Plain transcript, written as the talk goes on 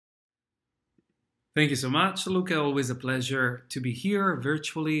Thank you so much, Luca. Always a pleasure to be here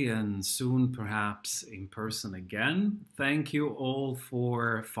virtually and soon perhaps in person again. Thank you all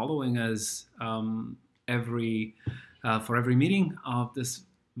for following us every for every meeting of this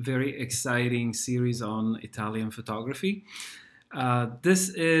very exciting series on Italian photography. This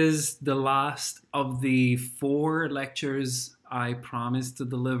is the last of the 4 lectures I promised to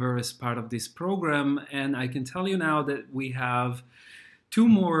deliver as part of this program, and I can tell you now that we have 2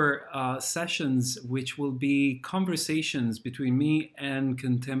 more sessions, which will be conversations between me and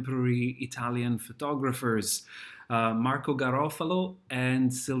contemporary Italian photographers, Marco Garofalo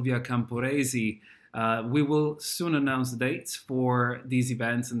and Silvia Camporesi. We will soon announce the dates for these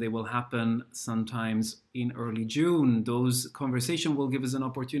events, and they will happen sometimes in early June. Those conversations will give us an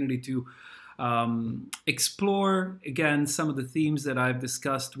opportunity to explore again some of the themes that I've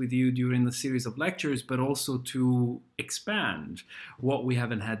discussed with you during the series of lectures, but also to expand what we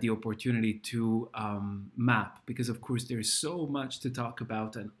haven't had the opportunity to map, because of course there's so much to talk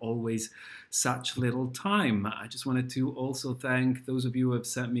about and always such little time. I just wanted to also thank those of you who have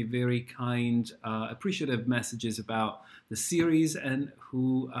sent me very kind, appreciative messages about the series and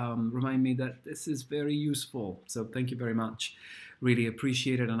who remind me that this is very useful. So thank you very much. Really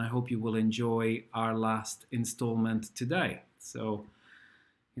appreciate it, and I hope you will enjoy our last installment today. So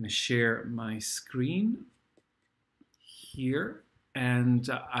I'm going to share my screen here, and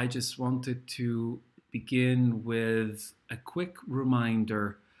I just wanted to begin with a quick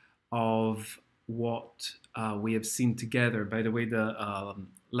reminder of what we have seen together. By the way, the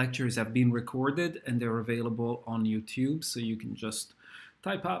lectures have been recorded and they're available on YouTube, so you can just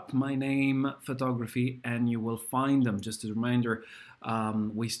type up my name, photography, and you will find them. Just as a reminder,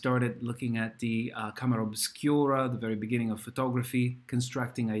 we started looking at the camera obscura, the very beginning of photography,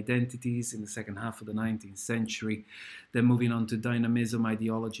 constructing identities in the second half of the 19th century, then moving on to dynamism,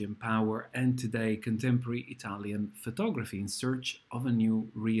 ideology, and power, and today, contemporary Italian photography in search of a new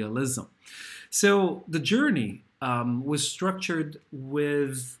realism. So the journey was structured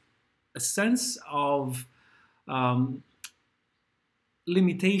with a sense of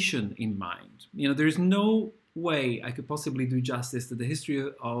limitation in mind. There's no way I could possibly do justice to the history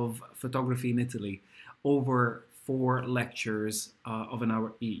of photography in Italy over 4 lectures of an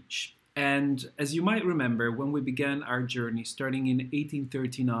hour each. And as you might remember, when we began our journey, starting in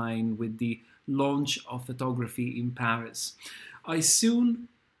 1839 with the launch of photography in Paris, I soon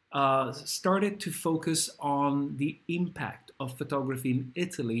started to focus on the impact of photography in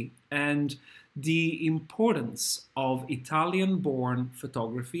Italy and the importance of Italian-born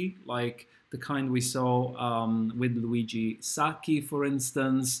photography, like the kind we saw with Luigi Sacchi, for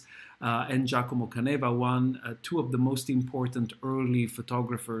instance, and Giacomo Caneva, 2 of the most important early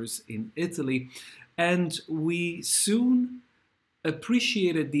photographers in Italy. And we soon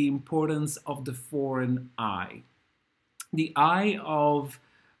appreciated the importance of the foreign eye, the eye of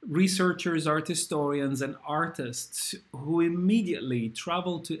researchers, art historians, and artists who immediately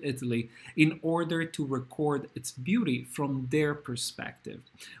traveled to Italy in order to record its beauty from their perspective.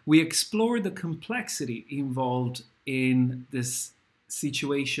 We explored the complexity involved in this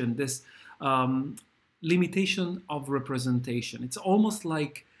situation, this limitation of representation. It's almost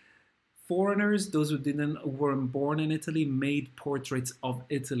like foreigners, those who weren't born in Italy, made portraits of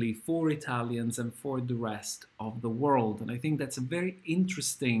Italy for Italians and for the rest of the world. And I think that's a very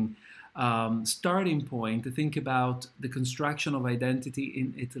interesting starting point to think about the construction of identity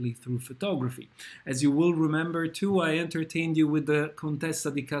in Italy through photography. As you will remember too, I entertained you with the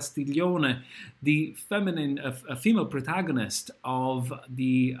Contessa di Castiglione, the female protagonist of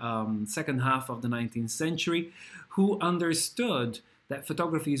the second half of the 19th century, who understood that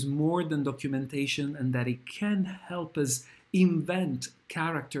photography is more than documentation and that it can help us invent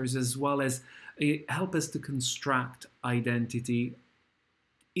characters as well as help us to construct identity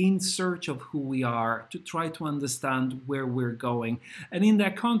in search of who we are, to try to understand where we're going. And in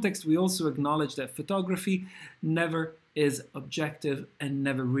that context, we also acknowledge that photography never is objective and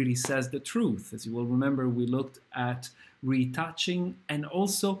never really says the truth. As you will remember, we looked at retouching and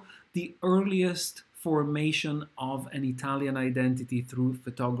also the earliest formation of an Italian identity through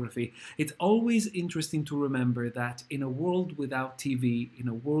photography. It's always interesting to remember that in a world without TV, in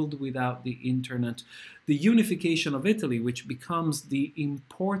a world without the internet, the unification of Italy, which becomes the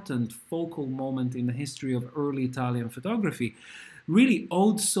important focal moment in the history of early Italian photography, really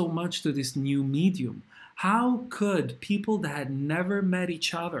owed so much to this new medium. How could people that had never met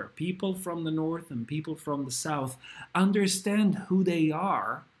each other, people from the north and people from the south, understand who they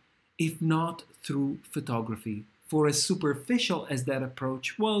are if not through photography? For as superficial as that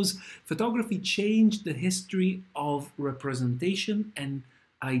approach was, photography changed the history of representation and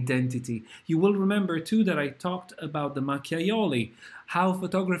identity. You will remember too that I talked about the macchiaioli, how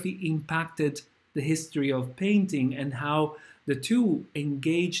photography impacted the history of painting and how the two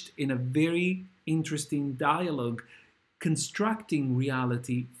engaged in a very interesting dialogue, constructing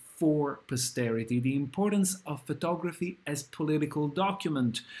reality for posterity, the importance of photography as political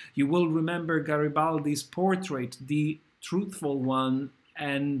document. You will remember Garibaldi's portrait, the truthful one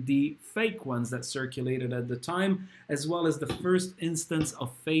and the fake ones that circulated at the time, as well as the first instance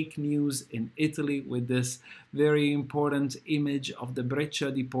of fake news in Italy with this very important image of the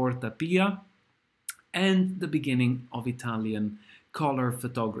Breccia di Porta Pia, and the beginning of Italian color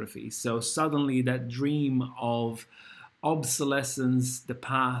photography. So suddenly that dream of obsolescence, the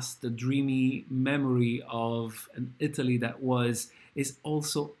past, the dreamy memory of an Italy that was, is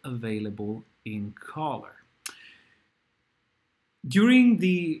also available in color. During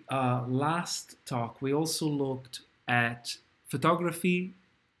the last talk, we also looked at photography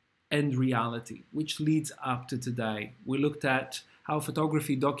and reality, which leads up to today. We looked at how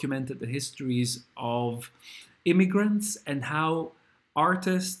photography documented the histories of immigrants and how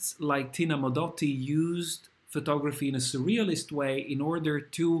artists like Tina Modotti used photography in a surrealist way in order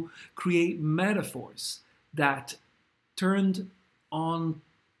to create metaphors that turned on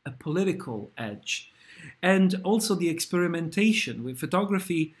a political edge. And also the experimentation with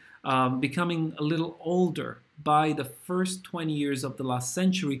photography becoming a little older by the first 20 years of the last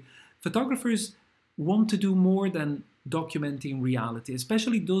century. Photographers want to do more than documenting reality,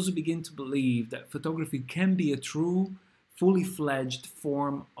 especially those who begin to believe that photography can be a true, fully fledged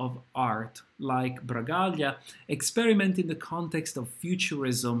form of art, like Bragaglia, experiment in the context of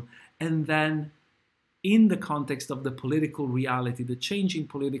futurism and then in the context of the political reality, the changing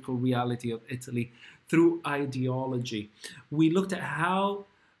political reality of Italy through ideology. We looked at how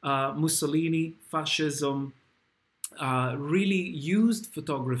Mussolini, fascism, really used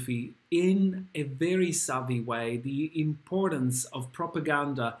photography in a very savvy way, the importance of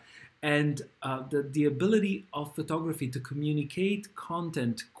propaganda and the ability of photography to communicate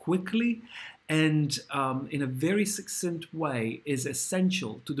content quickly and in a very succinct way is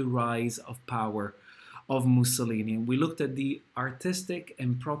essential to the rise of power of Mussolini. And we looked at the artistic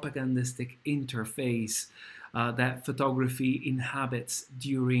and propagandistic interface that photography inhabits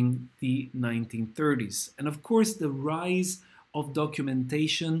during the 1930s. And of course, the rise of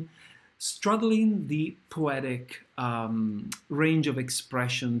documentation straddling the poetic range of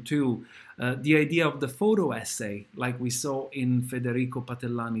expression too. The idea of the photo essay, like we saw in Federico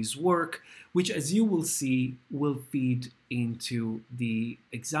Patellani's work, which, as you will see, will feed into the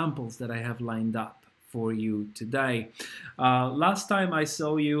examples that I have lined up for you today. Last time I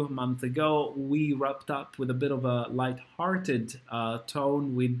saw you, a month ago, we wrapped up with a bit of a light-hearted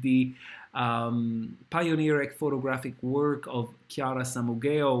tone with the pioneering photographic work of Chiara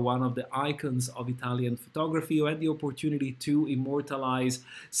Samugeo, one of the icons of Italian photography, who had the opportunity to immortalize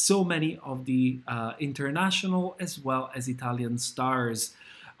so many of the international as well as Italian stars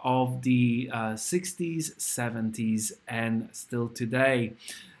of the 60s, 70s, and still today.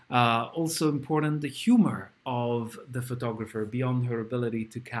 Also important, the humor of the photographer beyond her ability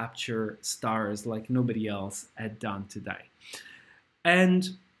to capture stars like nobody else had done today.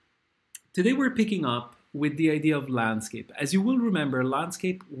 And today we're picking up with the idea of landscape. As you will remember,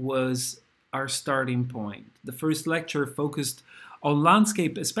 landscape was our starting point. The first lecture focused on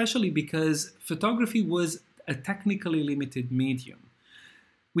landscape, especially because photography was a technically limited medium.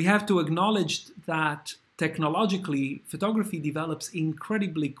 We have to acknowledge that technologically, photography develops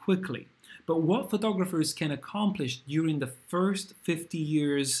incredibly quickly. But what photographers can accomplish during the first 50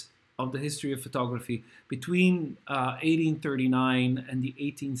 years of the history of photography, between 1839 and the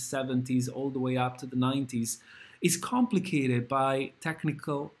 1870s all the way up to the 90s, is complicated by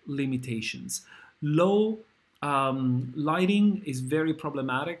technical limitations. Low lighting is very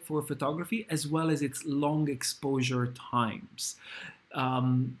problematic for photography, as well as its long exposure times.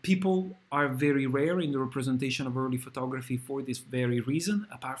 People are very rare in the representation of early photography for this very reason,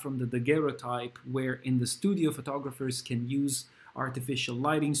 apart from the daguerreotype, where in the studio photographers can use artificial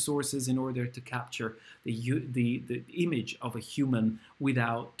lighting sources in order to capture the image of a human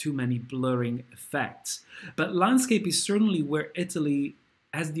without too many blurring effects. But landscape is certainly where Italy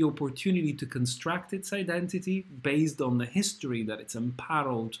has the opportunity to construct its identity based on the history that it's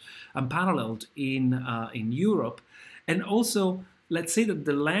unparalleled in Europe. And also, let's say that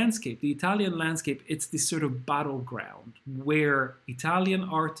the landscape, the Italian landscape, it's this sort of battleground where Italian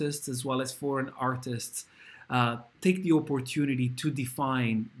artists as well as foreign artists take the opportunity to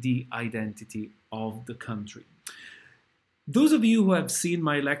define the identity of the country. Those of you who have seen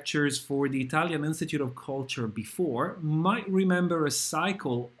my lectures for the Italian Institute of Culture before might remember a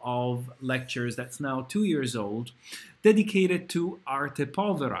cycle of lectures that's now 2 years old, dedicated to arte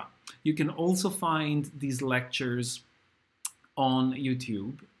povera. You can also find these lectures on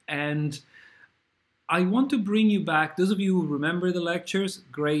YouTube. And I want to bring you back, those of you who remember the lectures,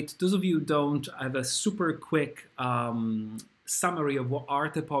 great. Those of you who don't, I have a super quick summary of what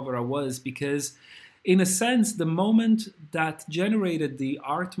arte povera was, because in a sense, the moment that generated the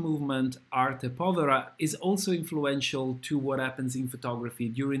art movement, arte povera, is also influential to what happens in photography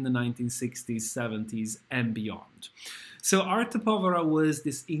during the 1960s, 70s, and beyond. So arte povera was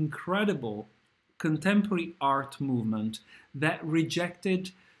this incredible contemporary art movement that rejected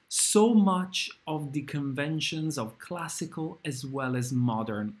so much of the conventions of classical as well as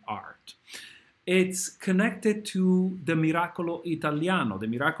modern art. It's connected to the Miracolo Italiano. The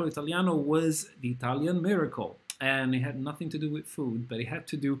Miracolo Italiano was the Italian miracle, and it had nothing to do with food, but it had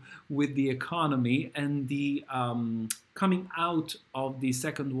to do with the economy and the coming out of the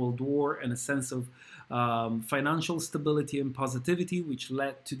Second World War and a sense of financial stability and positivity, which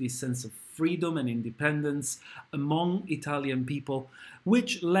led to this sense of freedom and independence among Italian people,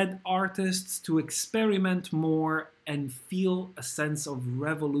 which led artists to experiment more and feel a sense of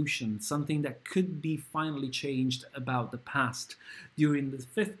revolution, something that could be finally changed about the past during the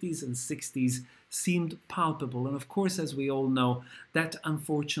 50s and 60s seemed palpable. And of course, as we all know, that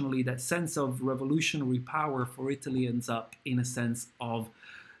unfortunately, that sense of revolutionary power for Italy ends up in a sense of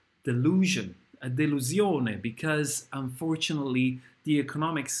delusion, a delusione, because unfortunately the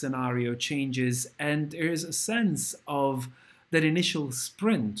economic scenario changes and there's a sense of that initial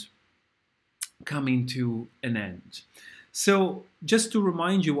sprint coming to an end. So just to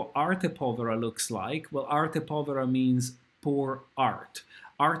remind you what arte povera looks like, well, arte povera means poor art.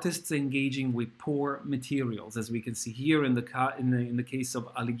 Artists engaging with poor materials, as we can see here in the case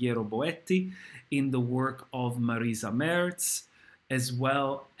of Alighiero Boetti, in the work of Marisa Merz, as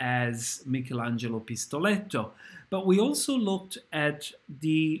well as Michelangelo Pistoletto. But we also looked at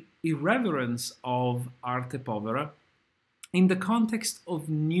the irreverence of arte povera in the context of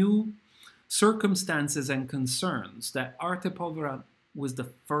new circumstances and concerns that arte povera was the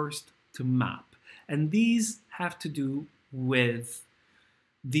first to map. And these have to do with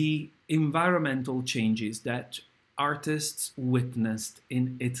the environmental changes that artists witnessed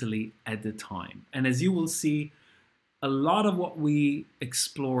in Italy at the time. And as you will see, a lot of what we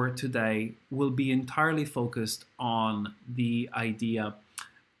explore today will be entirely focused on the idea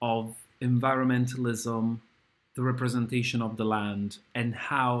of environmentalism, the representation of the land, and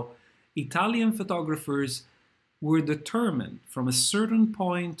how Italian photographers were determined from a certain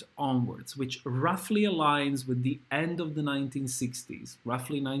point onwards, which roughly aligns with the end of the 1960s,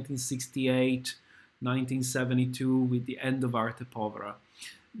 roughly 1968, 1972, with the end of arte povera.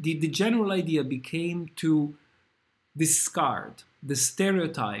 The general idea became to discard the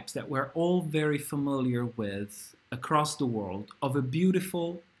stereotypes that we're all very familiar with across the world of a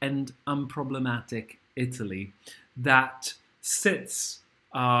beautiful and unproblematic Italy that sits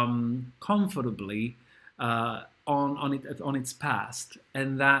comfortably on its past,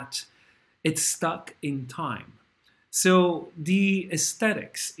 and that it's stuck in time. So the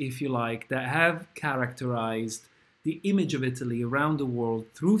aesthetics, if you like, that have characterized the image of Italy around the world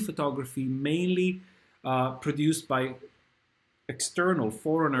through photography, mainly produced by external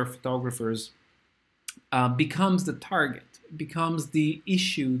foreigner photographers, becomes the target, becomes the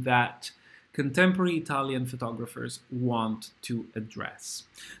issue that contemporary Italian photographers want to address.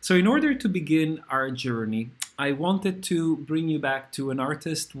 So in order to begin our journey, I wanted to bring you back to an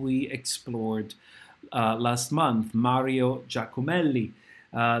artist we explored last month, Mario Giacomelli.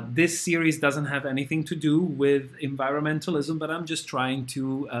 This series doesn't have anything to do with environmentalism, but I'm just trying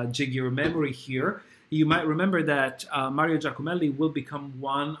to jig your memory here. You might remember that Mario Giacomelli will become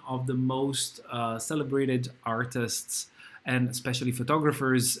one of the most celebrated artists and especially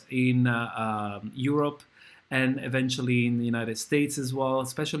photographers in Europe and eventually in the United States as well,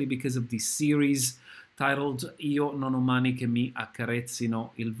 especially because of this series titled Io non ho mani che mi accarezzino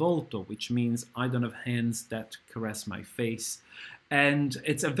il volto, which means I don't have hands that caress my face. And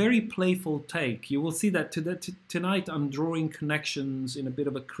it's a very playful take. You will see that tonight I'm drawing connections in a bit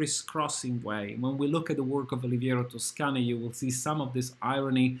of a crisscrossing way. When we look at the work of Oliviero Toscani, you will see some of this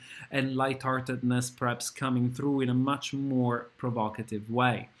irony and lightheartedness perhaps coming through in a much more provocative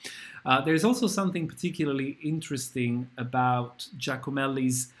way. There's also something particularly interesting about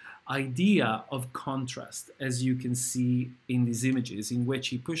Giacomelli's idea of contrast, as you can see in these images, in which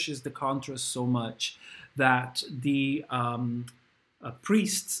he pushes the contrast so much that the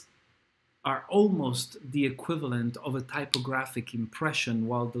priests are almost the equivalent of a typographic impression,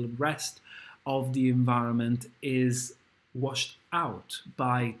 while the rest of the environment is washed out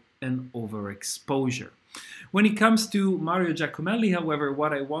by an overexposure. When it comes to Mario Giacomelli, however,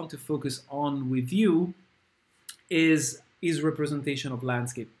 what I want to focus on with you is his representation of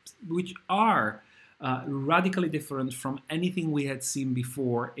landscapes, which are radically different from anything we had seen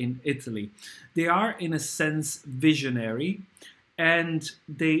before in Italy. They are, in a sense, visionary, and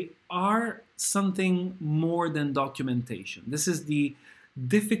they are something more than documentation. This is the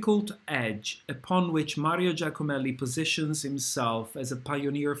difficult edge upon which Mario Giacomelli positions himself as a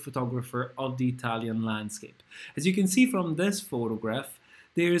pioneer photographer of the Italian landscape. As you can see from this photograph,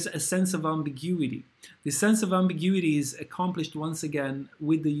 there's a sense of ambiguity. The sense of ambiguity is accomplished once again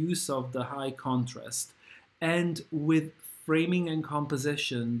with the use of the high contrast and with framing and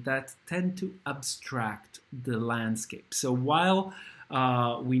composition that tend to abstract the landscape. So while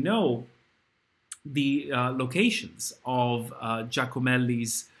we know the locations of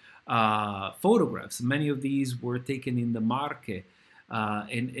Giacomelli's photographs, many of these were taken in the Marche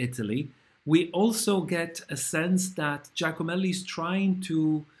in Italy, we also get a sense that Giacomelli is trying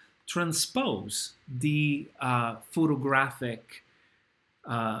to transpose the photographic,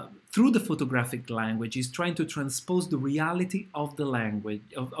 through the photographic language, he's trying to transpose the reality of the language,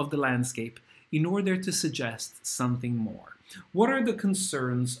 of the landscape, in order to suggest something more. What are the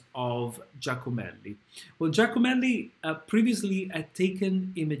concerns of Giacomelli? Well, Giacomelli previously had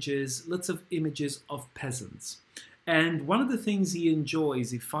taken images, lots of images of peasants. And one of the things he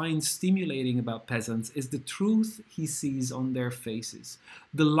enjoys, he finds stimulating about peasants, is the truth he sees on their faces.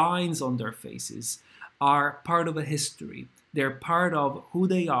 The lines on their faces are part of a history. They're part of who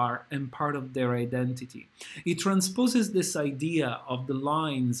they are and part of their identity. He transposes this idea of the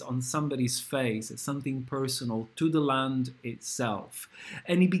lines on somebody's face as something personal to the land itself.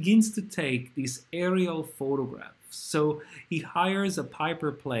 And he begins to take these aerial photographs. So he hires a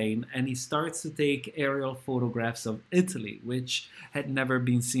Piper plane and he starts to take aerial photographs of Italy, which had never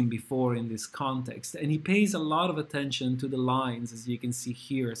been seen before in this context. And he pays a lot of attention to the lines, as you can see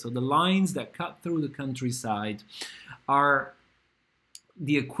here. So the lines that cut through the countryside are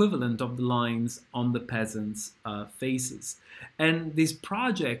the equivalent of the lines on the peasants' faces. And this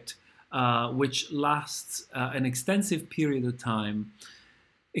project, which lasts an extensive period of time,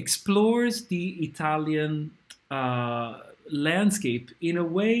 explores the Italian landscape in a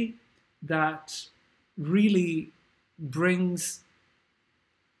way that really brings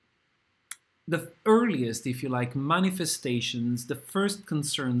the earliest, if you like, manifestations, the first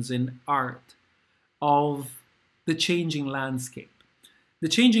concerns in art of the changing landscape. The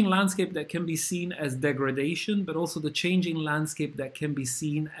changing landscape that can be seen as degradation, but also the changing landscape that can be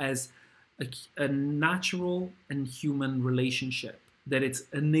seen as a natural and human relationship, that it's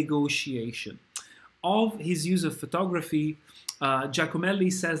a negotiation. Of his use of photography,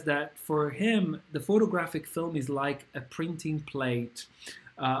 Giacomelli says that for him, the photographic film is like a printing plate,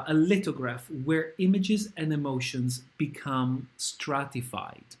 a lithograph where images and emotions become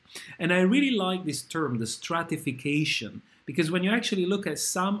stratified. And I really like this term, the stratification, because when you actually look at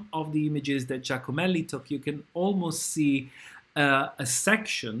some of the images that Giacomelli took, you can almost see a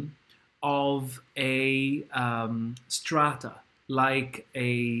section of a strata, like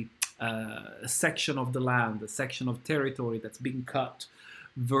a section of the land, a section of territory that's being cut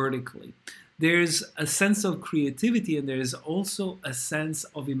vertically. There's a sense of creativity and there's also a sense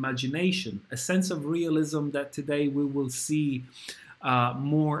of imagination, a sense of realism that today we will see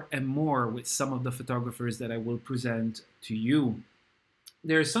more and more with some of the photographers that I will present to you.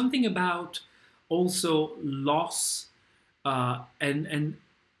 There's something about also loss and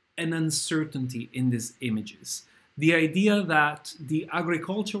uncertainty in these images. The idea that the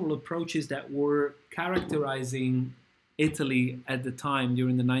agricultural approaches that were characterizing Italy at the time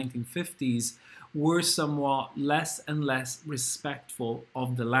during the 1950s were somewhat less and less respectful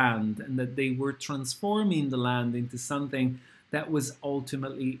of the land, and that they were transforming the land into something that was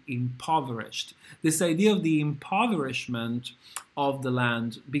ultimately impoverished. This idea of the impoverishment of the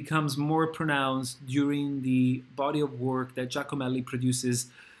land becomes more pronounced during the body of work that Giacomelli produces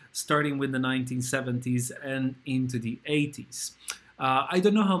starting with the 1970s and into the 80s. I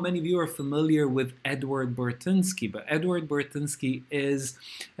don't know how many of you are familiar with Edward Burtynsky, but Edward Burtynsky is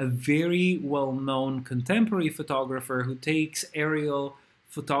a very well-known contemporary photographer who takes aerial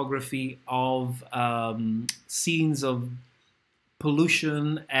photography of scenes of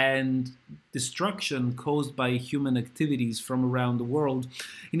pollution and destruction caused by human activities from around the world.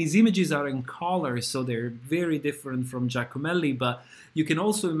 And his images are in color, so they're very different from Giacomelli, but you can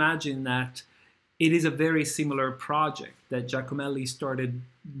also imagine that it is a very similar project that Giacomelli started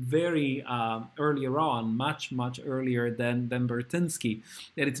very earlier on, much earlier than Bertinski,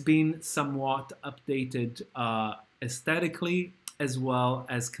 that it's been somewhat updated aesthetically as well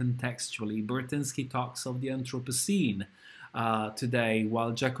as contextually. Bertinski talks of the Anthropocene today,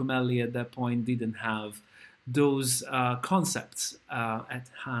 while Giacomelli at that point didn't have those concepts at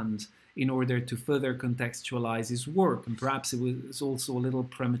hand in order to further contextualize his work. And perhaps it was also a little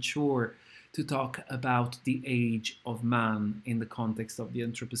premature to talk about the age of man in the context of the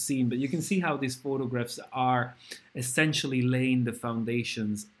Anthropocene. But you can see how these photographs are essentially laying the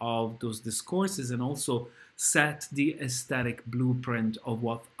foundations of those discourses and also set the aesthetic blueprint of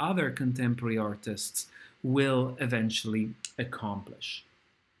what other contemporary artists will eventually accomplish.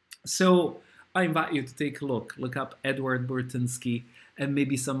 So I invite you to take a look up Edward Bertinski and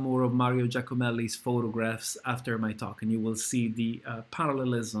maybe some more of Mario Giacomelli's photographs after my talk, and you will see the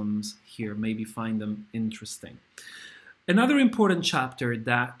parallelisms here, maybe find them interesting. Another important chapter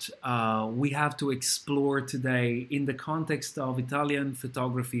that we have to explore today in the context of Italian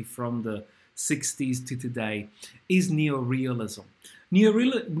photography from the 60s to today is neorealism.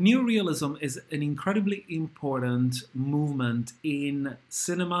 Neorealism is an incredibly important movement in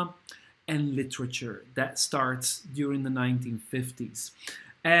cinema and literature that starts during the 1950s.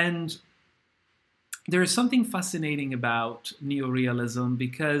 And there is something fascinating about neorealism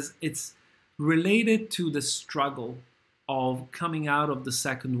because it's related to the struggle of coming out of the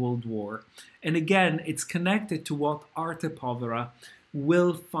Second World War. And again, it's connected to what arte povera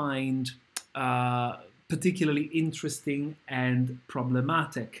will find particularly interesting and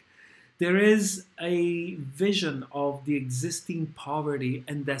problematic. There is a vision of the existing poverty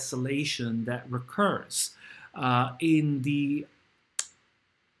and desolation that recurs in the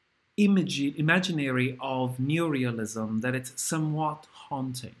imaginary of neorealism, that it's somewhat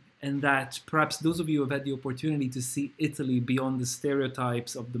haunting, and that perhaps those of you who have had the opportunity to see Italy beyond the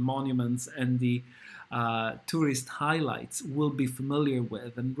stereotypes of the monuments and the tourist highlights will be familiar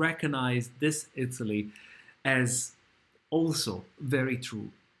with and recognize this Italy as also very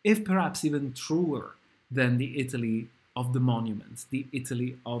true, if perhaps even truer than the Italy of the monuments, the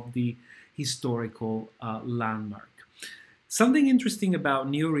Italy of the historical landmark. Something interesting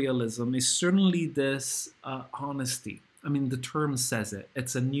about neorealism is certainly this honesty. I mean, the term says it.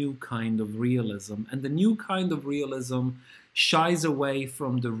 It's a new kind of realism. And the new kind of realism shies away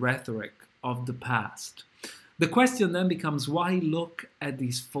from the rhetoric of the past. The question then becomes, why look at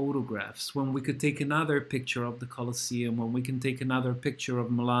these photographs when we could take another picture of the Colosseum, when we can take another picture of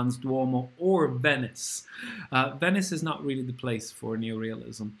Milan's Duomo or Venice? Venice is not really the place for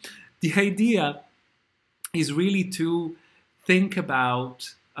neorealism. The idea is really to think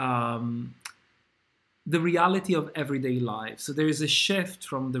about the reality of everyday life. So there is a shift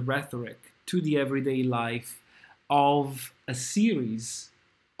from the rhetoric to the everyday life of a series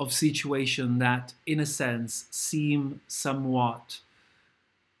of situations that, in a sense, seem somewhat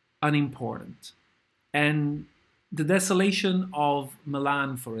unimportant. And the desolation of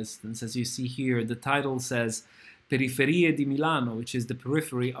Milan, for instance, as you see here, the title says Periferie di Milano, which is the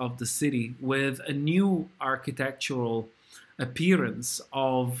periphery of the city, with a new architectural appearance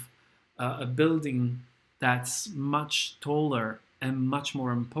of a building that's much taller and much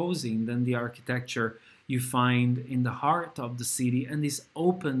more imposing than the architecture you find in the heart of the city, and these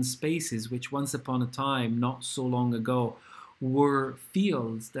open spaces, which once upon a time, not so long ago, were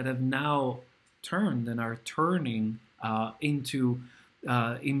fields that have now turned and are turning into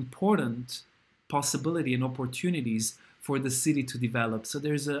important possibility and opportunities for the city to develop. So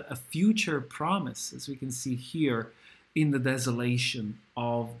there's a future promise, as we can see here, in the desolation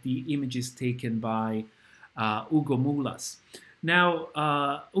of the images taken by Ugo Mulas. Now,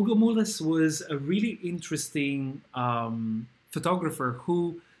 Ugo Mulas was a really interesting photographer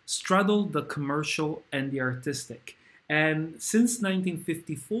who straddled the commercial and the artistic. And since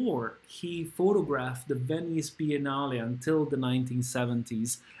 1954, he photographed the Venice Biennale until the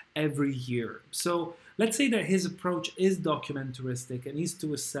 1970s every year. So let's say that his approach is documentaristic and is,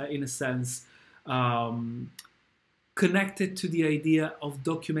 in a sense, connected to the idea of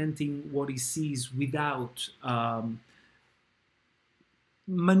documenting what he sees without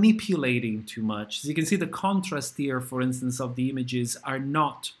manipulating too much. As you can see, the contrast here, for instance, of the images are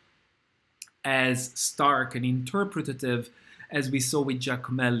not as stark and interpretative as we saw with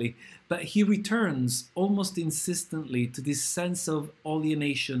Giacomelli, but he returns almost insistently to this sense of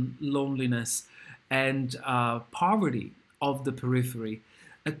alienation, loneliness, and poverty of the periphery,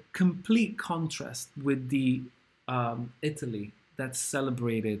 a complete contrast with the Italy that's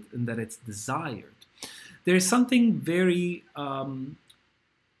celebrated and that it's desired. There's something very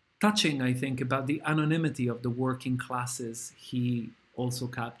touching, I think, about the anonymity of the working classes he also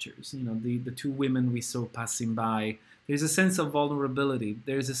captures. You know, the two women we saw passing by. There's a sense of vulnerability.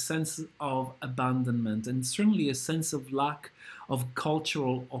 There's a sense of abandonment, and certainly a sense of lack of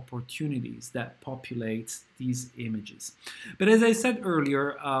cultural opportunities that populates these images. But as I said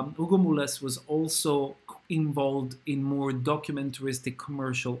earlier, Ugo Mulles was also involved in more documentaristic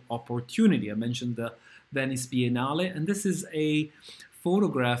commercial opportunity. I mentioned the Venice Biennale, and this is a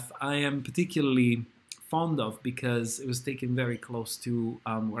photograph I am particularly fond of because it was taken very close to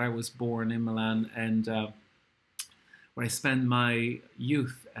where I was born in Milan, and where I spent my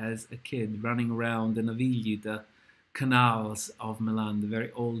youth as a kid running around the Navigli, the canals of Milan, the very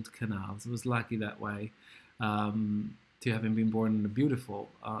old canals. I was lucky that way to having been born in a beautiful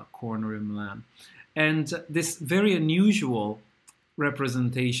corner in Milan. And this very unusual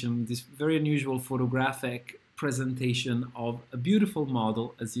representation, this very unusual photographic presentation of a beautiful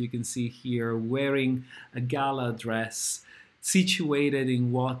model, as you can see here, wearing a gala dress, situated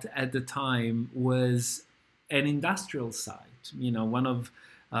in what at the time was an industrial site. You know, one of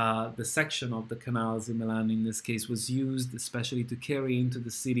the section of the canals in Milan, in this case, was used especially to carry into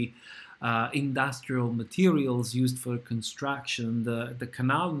the city industrial materials used for construction. The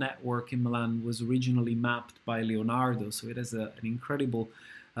canal network in Milan was originally mapped by Leonardo, so it has an incredible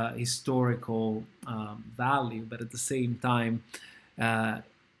historical value, but at the same time,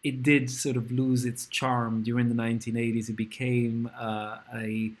 it did sort of lose its charm during the 1980s. It became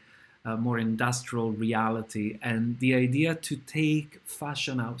a more industrial reality, and the idea to take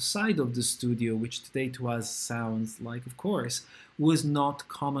fashion outside of the studio, which today to us sounds like, of course, was not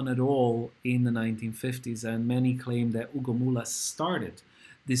common at all in the 1950s, and many claim that Ugo Mulles started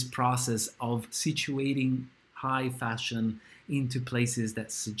this process of situating high fashion into places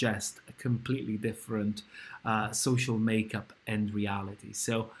that suggest a completely different social makeup and reality.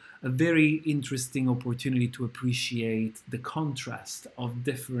 So a very interesting opportunity to appreciate the contrast of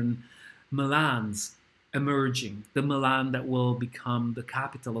different Milans emerging, the Milan that will become the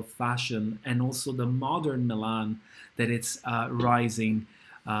capital of fashion, and also the modern Milan that it's rising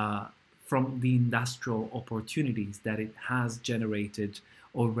from the industrial opportunities that it has generated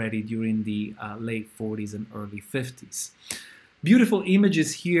already during the late 40s and early 50s. Beautiful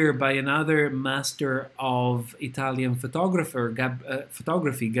images here by another master of Italian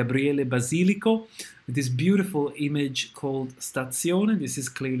photography, Gabriele Basilico, with this beautiful image called Stazione. This is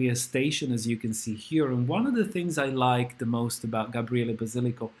clearly a station, as you can see here. And one of the things I like the most about Gabriele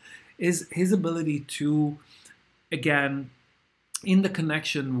Basilico is his ability to, again, in the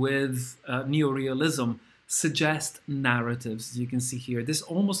connection with neorealism, suggest narratives. As you can see here, this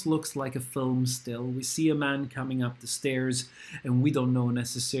almost looks like a film still. We see a man coming up the stairs, and we don't know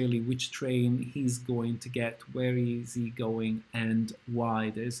necessarily which train he's going to get, where is he going, and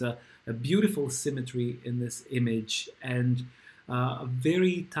why. There's a beautiful symmetry in this image, and a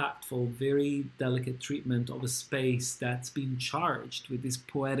very tactful, very delicate treatment of a space that's been charged with these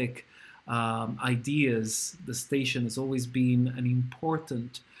poetic ideas. The station has always been an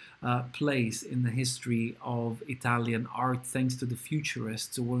important place in the history of Italian art, thanks to the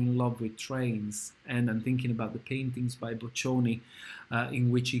futurists who were in love with trains. And I'm thinking about the paintings by Boccioni,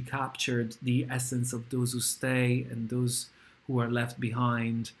 in which he captured the essence of those who stay and those who are left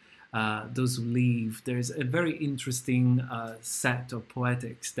behind, those who leave. There's a very interesting set of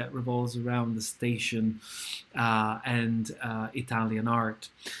poetics that revolves around the station and Italian art.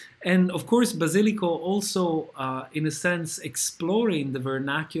 And of course, Basilico also, in a sense, exploring the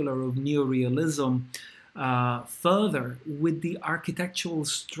vernacular of neorealism further with the architectural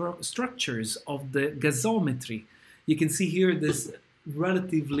structures of the gazometry. You can see here this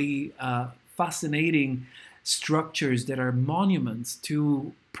relatively fascinating structures that are monuments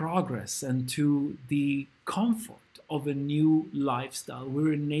to progress and to the comfort of a new lifestyle.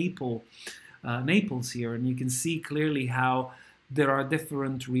 We're in Naples here, and you can see clearly how there are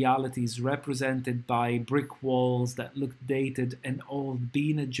different realities represented by brick walls that look dated and old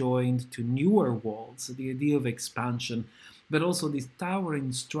being adjoined to newer walls. So the idea of expansion, but also these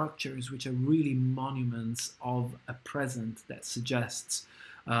towering structures which are really monuments of a present that suggests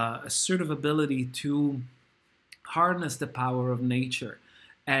a sort of ability to harness the power of nature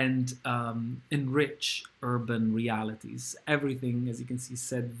and enrich urban realities. Everything, as you can see,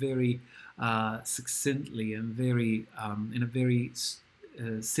 said very succinctly and very in a very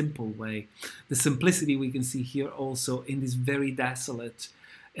simple way. The simplicity we can see here also in these very desolate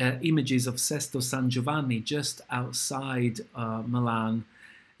images of Sesto San Giovanni just outside Milan.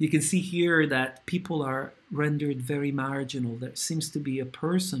 You can see here that people are rendered very marginal. There seems to be a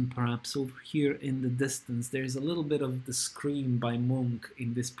person perhaps over here in the distance. There's a little bit of the scream by Munch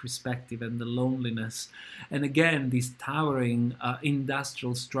in this perspective and the loneliness. And again, this towering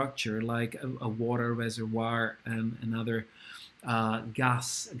industrial structure like a water reservoir and another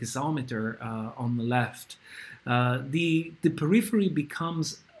gasometer on the left. The periphery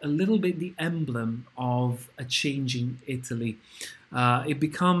becomes a little bit the emblem of a changing Italy. It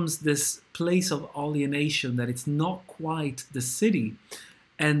becomes this place of alienation that it's not quite the city,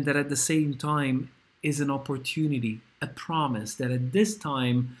 and that at the same time is an opportunity, a promise that at this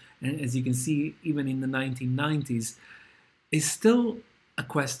time, and as you can see even in the 1990s, is still a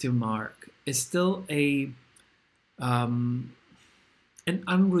question mark, is still an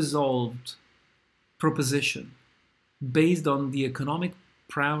unresolved proposition based on the economic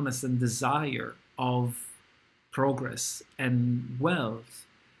prowess and desire of progress and wealth,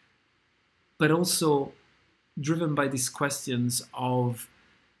 but also driven by these questions of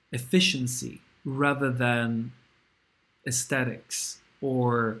efficiency rather than aesthetics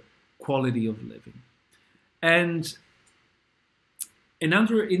or quality of living. And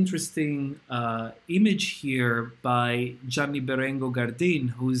another interesting image here by Gianni Berengo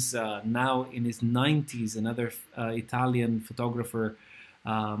Gardin, who's now in his 90s, another Italian photographer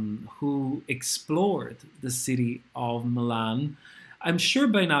who explored the city of Milan. I'm sure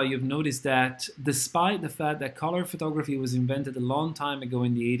by now you've noticed that despite the fact that color photography was invented a long time ago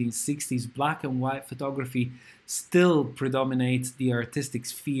in the 1860s, black and white photography still predominates the artistic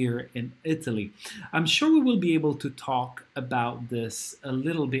sphere in Italy. I'm sure we will be able to talk about this a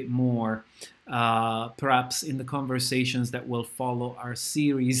little bit more, perhaps in the conversations that will follow our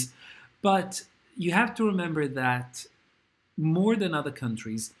series. But you have to remember that more than other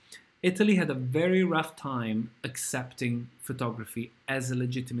countries, Italy had a very rough time accepting photography as a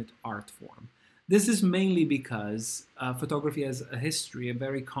legitimate art form. This is mainly because photography has a history, a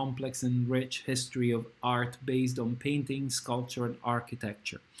very complex and rich history of art based on painting, sculpture, and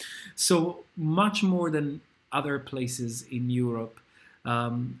architecture. So much more than other places in Europe,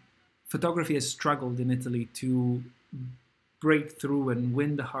 photography has struggled in Italy to break through and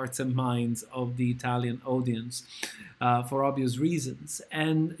win the hearts and minds of the Italian audience for obvious reasons.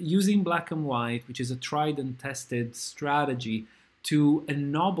 And using black and white, which is a tried and tested strategy to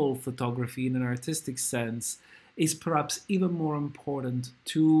ennoble photography in an artistic sense, is perhaps even more important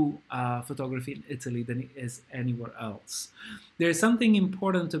to photography in Italy than it is anywhere else. There's something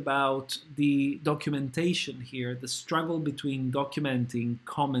important about the documentation here, the struggle between documenting,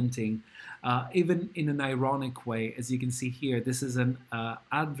 commenting, even in an ironic way. As you can see here, this is an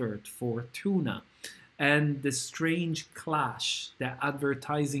advert for tuna, and the strange clash that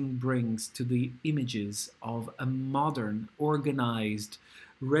advertising brings to the images of a modern, organized,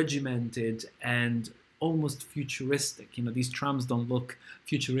 regimented, and almost futuristic. You know, these trams don't look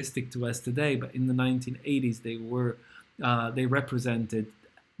futuristic to us today, but in the 1980s they were. They represented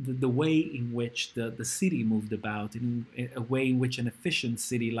the way in which the city moved about, in a way in which an efficient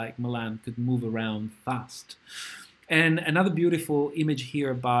city like Milan could move around fast. And another beautiful image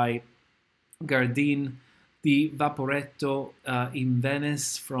here by Gardin, the Vaporetto in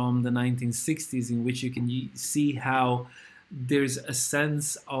Venice from the 1960s, in which you can see how there's a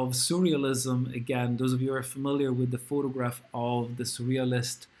sense of surrealism. Again, those of you who are familiar with the photograph of the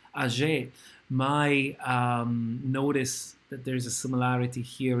surrealist Auger might notice that there's a similarity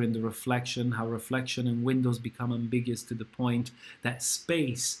here in the reflection, how reflection and windows become ambiguous to the point that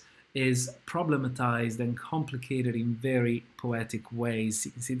space is problematized and complicated in very poetic ways.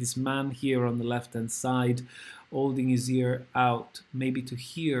 You can see this man here on the left-hand side holding his ear out, maybe to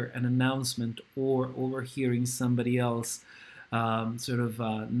hear an announcement or overhearing somebody else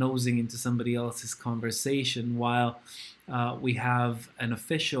nosing into somebody else's conversation, while we have an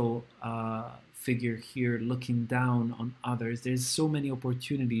official figure here looking down on others. There's so many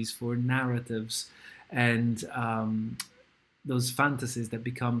opportunities for narratives and those fantasies that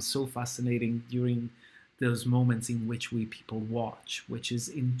become so fascinating during those moments in which we people watch, which is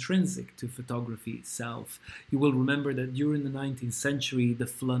intrinsic to photography itself. You will remember that during the 19th century, the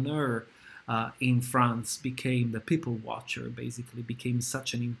flaneur in France became the people watcher, basically became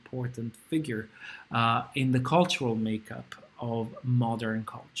such an important figure in the cultural makeup of modern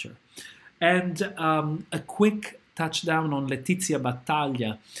culture. And a quick touchdown on Letizia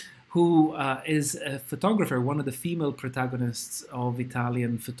Battaglia, who is a photographer, one of the female protagonists of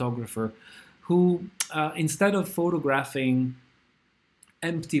Italian photographer, who instead of photographing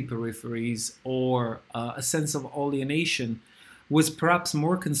empty peripheries or a sense of alienation, was perhaps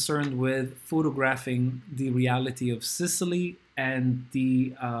more concerned with photographing the reality of Sicily and the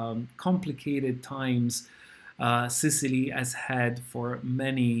complicated times Sicily has had for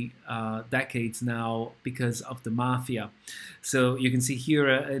many decades now because of the mafia. So you can see here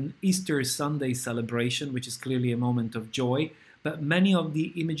an Easter Sunday celebration, which is clearly a moment of joy. But many of the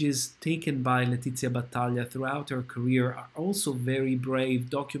images taken by Letizia Battaglia throughout her career are also very brave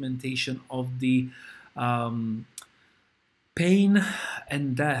documentation of the pain and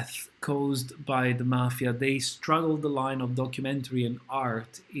death caused by the mafia. They straddle the line of documentary and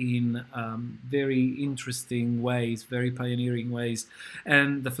art in very interesting ways, very pioneering ways.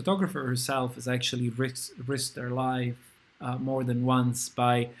 And the photographer herself has actually risked her life more than once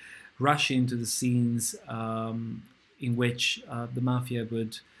by rushing into the scenes in which the mafia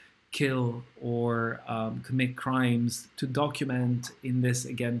would kill or commit crimes, to document in this,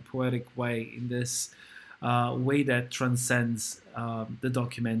 again, poetic way, in this way that transcends the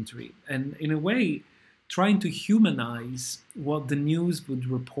documentary. And in a way, trying to humanize what the news would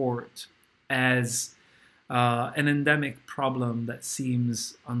report as an endemic problem that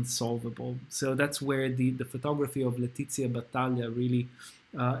seems unsolvable. So that's where the photography of Letizia Battaglia really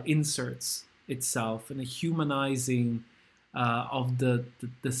inserts itself in a humanizing of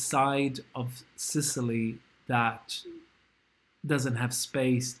the side of Sicily that doesn't have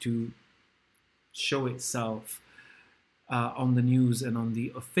space to show itself on the news and on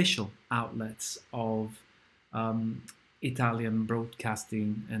the official outlets of Italian broadcasting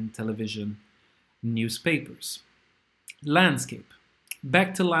and television newspapers. Landscape.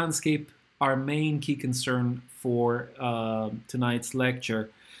 Back to landscape, our main key concern for tonight's lecture.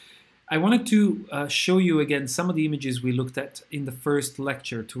 I wanted to show you again some of the images we looked at in the first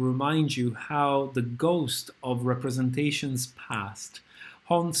lecture to remind you how the ghost of representations past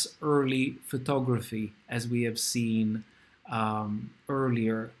haunts early photography, as we have seen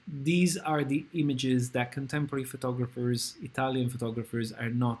earlier. These are the images that contemporary photographers, Italian photographers, are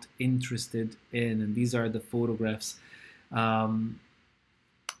not interested in, and these are the photographs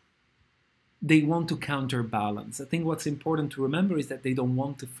they want to counterbalance. I think what's important to remember is that they don't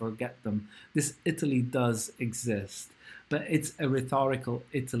want to forget them. This Italy does exist, but it's a rhetorical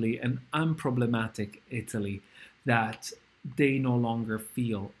Italy, an unproblematic Italy that they no longer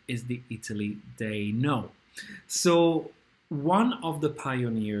feel is the Italy they know. So one of the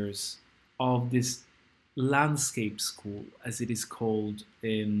pioneers of this landscape school, as it is called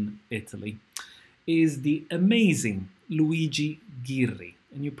in Italy, is the amazing Luigi Ghirri.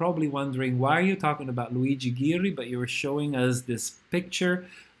 And you're probably wondering, why are you talking about Luigi Ghirri, but you're showing us this picture,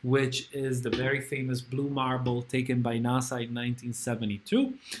 which is the very famous blue marble taken by NASA in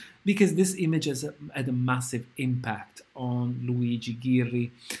 1972, because this image has had a massive impact on Luigi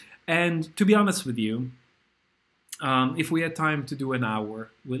Ghirri. And to be honest with you, if we had time to do an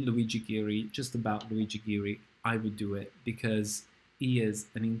hour with Luigi Ghirri, just about Luigi Ghirri, I would do it, because he is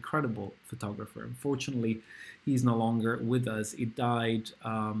an incredible photographer. Unfortunately, he's no longer with us. He died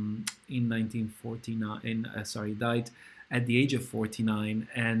in 1949. Died at the age of 49,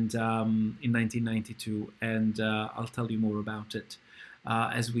 and in 1992. And I'll tell you more about it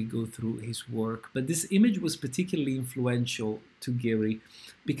as we go through his work. But this image was particularly influential to Ghirri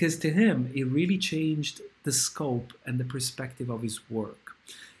because to him, it really changed the scope and the perspective of his work.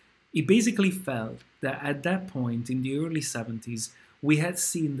 He basically felt that at that point in the early 70s, we had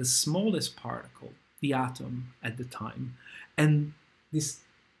seen the smallest particle, the atom at the time, and this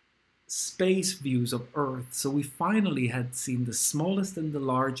space views of Earth. So we finally had seen the smallest and the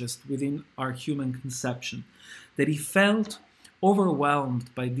largest within our human conception, that he felt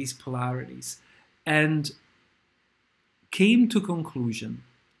overwhelmed by these polarities and came to conclusion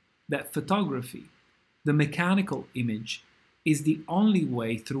that photography, the mechanical image, is the only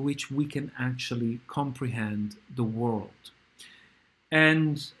way through which we can actually comprehend the world.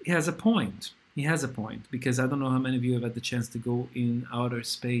 And he has a point. He has a point, because I don't know how many of you have had the chance to go in outer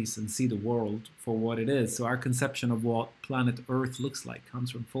space and see the world for what it is. So our conception of what planet Earth looks like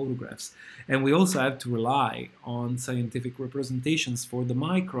comes from photographs. And we also have to rely on scientific representations for the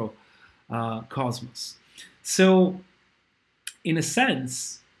microcosmos. So in a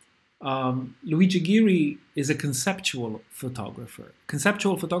sense, Luigi Ghirri is a conceptual photographer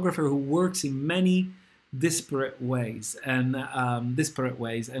who works in many disparate ways. And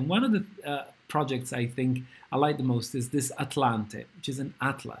one of the projects I think I like the most is this Atlante, which is an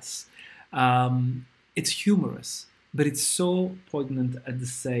atlas. It's humorous, but it's so poignant at the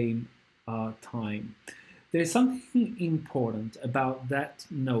same time. There's something important about that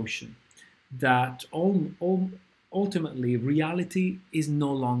notion that ultimately reality is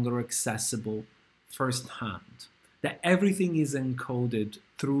no longer accessible firsthand, that everything is encoded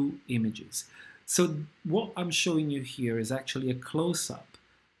through images. So what I'm showing you here is actually a close-up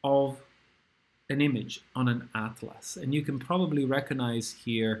of an image on an atlas. And you can probably recognize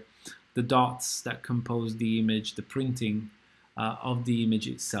here the dots that compose the image, the printing of the image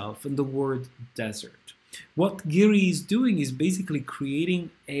itself, and the word desert. What Ghirri is doing is basically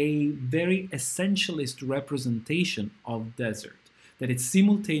creating a very essentialist representation of desert, that it's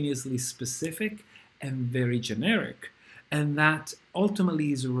simultaneously specific and very generic, and that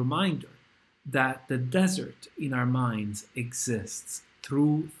ultimately is a reminder that the desert in our minds exists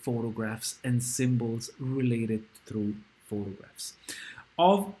through photographs and symbols related through photographs.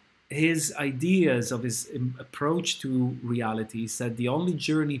 Of his ideas, of his approach to reality, he said the only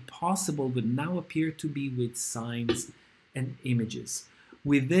journey possible would now appear to be with signs and images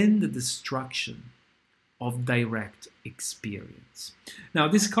within the destruction of direct experience. Now,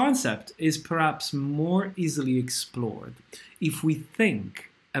 this concept is perhaps more easily explored if we think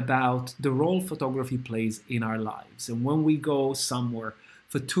about the role photography plays in our lives. And when we go somewhere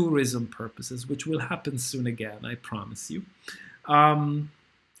for tourism purposes, which will happen soon again, I promise you, and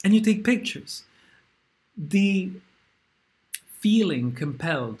you take pictures, the feeling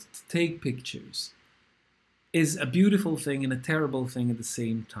compelled to take pictures is a beautiful thing and a terrible thing at the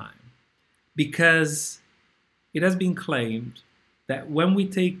same time, because it has been claimed that when we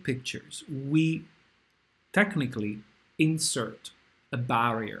take pictures, we technically insert a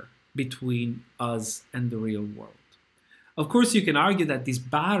barrier between us and the real world. Of course, you can argue that this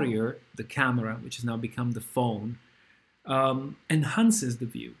barrier, the camera, which has now become the phone, enhances the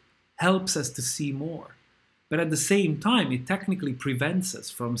view, helps us to see more. But at the same time, it technically prevents us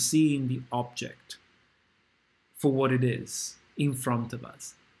from seeing the object for what it is in front of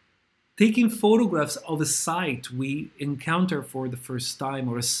us. Taking photographs of a site we encounter for the first time,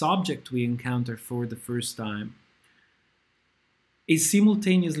 or a subject we encounter for the first time, is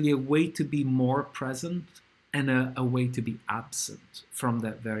simultaneously a way to be more present and a way to be absent from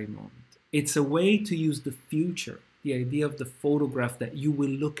that very moment. It's a way to use the future, the idea of the photograph that you will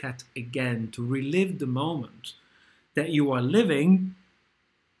look at again, to relive the moment that you are living,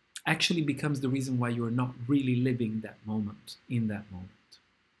 actually becomes the reason why you are not really living that moment in that moment.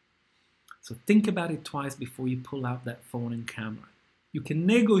 So think about it twice before you pull out that phone and camera. You can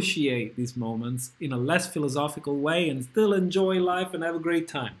negotiate these moments in a less philosophical way and still enjoy life and have a great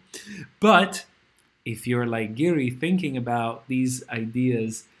time. But if you're like Ghirri, thinking about these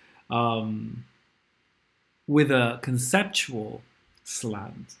ideas with a conceptual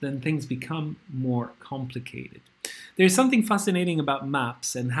slant, then things become more complicated. There's something fascinating about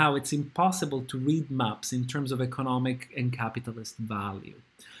maps and how it's impossible to read maps in terms of economic and capitalist value.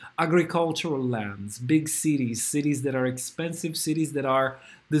 Agricultural lands, big cities, cities that are expensive, cities that are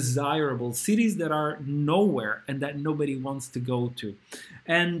desirable, cities that are nowhere and that nobody wants to go to.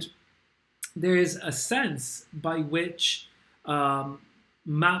 And there is a sense by which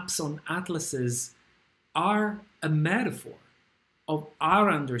maps on atlases are a metaphor of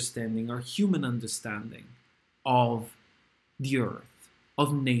our understanding, our human understanding of the earth,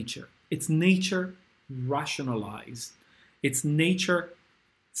 of nature. It's nature rationalized. It's nature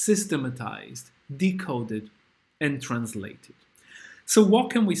systematized, decoded, and translated. So what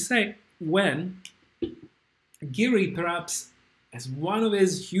can we say when Ghirri, perhaps as one of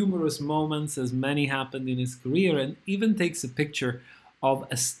his humorous moments, as many happened in his career, and even takes a picture of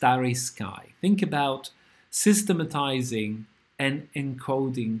a starry sky. Think about systematizing and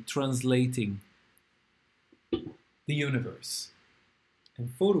encoding, translating the universe and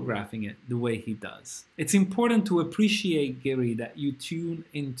photographing it the way he does. It's important to appreciate Ghirri, that you tune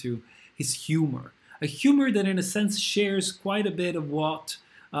into his humor. A humor that in a sense shares quite a bit of what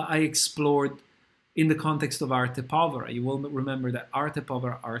I explored in the context of arte povera. You will remember that arte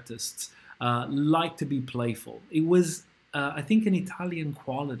povera artists like to be playful. It was, I think, an Italian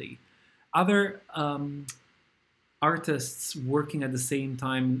quality. Other artists working at the same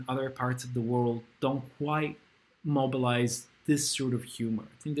time in other parts of the world don't quite mobilize this sort of humor.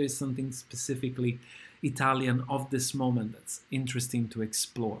 I think there's something specifically Italian of this moment that's interesting to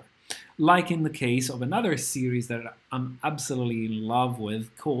explore. Like in the case of another series that I'm absolutely in love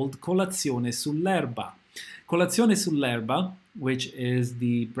with, called Colazione sull'erba. Colazione sull'erba, which is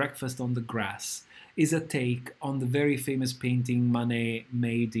the breakfast on the grass, is a take on the very famous painting Manet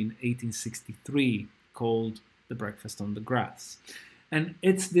made in 1863 called The Breakfast on the Grass. And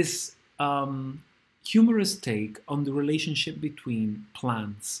it's this humorous take on the relationship between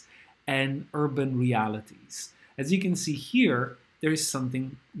plants and urban realities. As you can see here, there is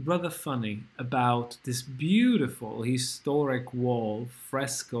something rather funny about this beautiful historic wall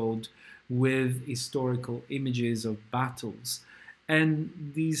frescoed with historical images of battles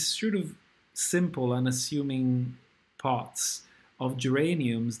and these sort of simple, unassuming pots of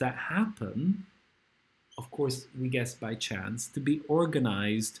geraniums that happen, of course, we guess by chance, to be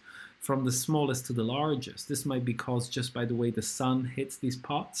organized from the smallest to the largest. This might be caused just by the way the sun hits these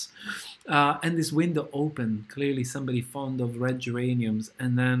pots. And this window open, clearly somebody fond of red geraniums,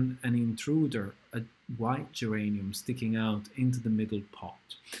 and then an intruder, a white geranium sticking out into the middle pot.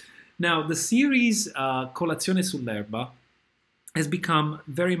 Now, the series Colazione sull'erba has become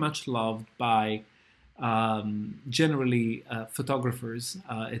very much loved by generally photographers.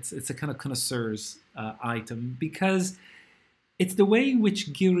 It's a kind of connoisseur's item because it's the way in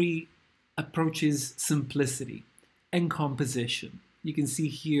which Ghirri approaches simplicity and composition. You can see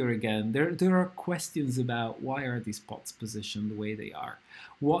here again, there are questions about why are these pots positioned the way they are?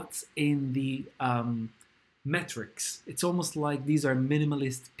 What's in the metrics? It's almost like these are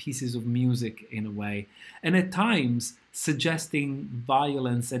minimalist pieces of music in a way. And at times, suggesting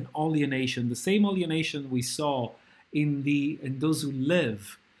violence and alienation, the same alienation we saw in those who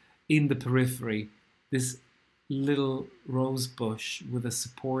live in the periphery. This little rose bush with a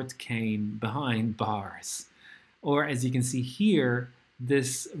support cane behind bars. Or as you can see here,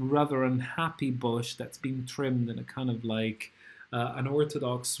 this rather unhappy bush that's been trimmed in a kind of like an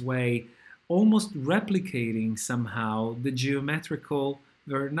orthodox way, almost replicating somehow the geometrical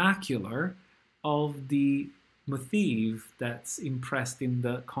vernacular of the motif that's impressed in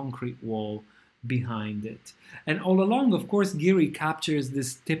the concrete wall behind it. And all along, of course, Ghirri captures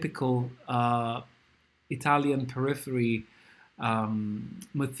this typical Italian periphery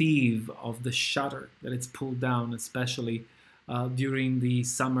motif of the shutter that it's pulled down, especially during the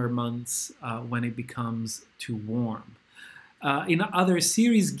summer months when it becomes too warm. In other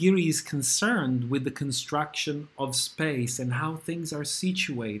series, Ghirri is concerned with the construction of space and how things are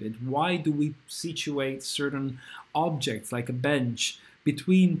situated. Why do we situate certain objects, like a bench,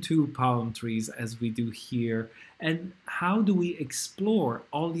 between two palm trees, as we do here? And how do we explore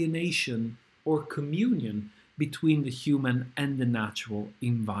alienation or communion between the human and the natural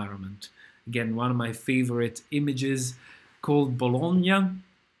environment? Again, one of my favorite images called Bologna,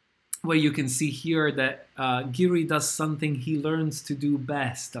 where you can see here that Ghirri does something he learns to do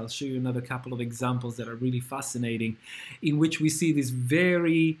best. I'll show you another couple of examples that are really fascinating, in which we see this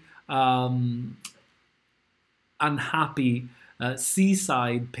very unhappy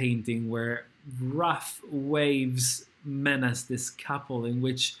seaside painting where rough waves menace this couple, in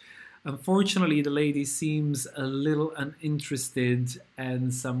which unfortunately the lady seems a little uninterested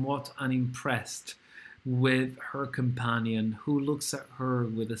and somewhat unimpressed with her companion, who looks at her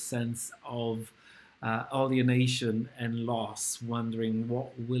with a sense of alienation and loss, wondering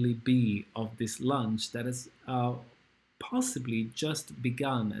what will it be of this lunch that has possibly just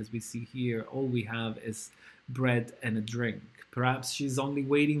begun. As we see here, all we have is bread and a drink. Perhaps she's only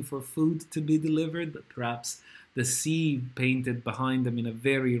waiting for food to be delivered, but perhaps the sea painted behind them in a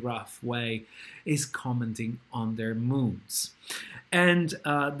very rough way is commenting on their moods. And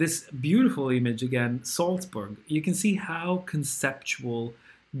this beautiful image, again, Salzburg, you can see how conceptual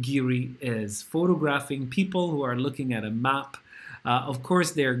Ghirri is, photographing people who are looking at a map. Of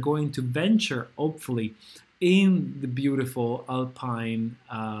course, they're going to venture, hopefully, in the beautiful alpine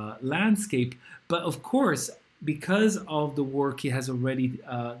landscape. But of course, because of the work he has already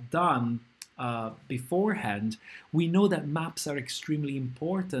done beforehand, we know that maps are extremely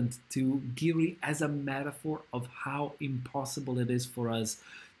important to Ghirri as a metaphor of how impossible it is for us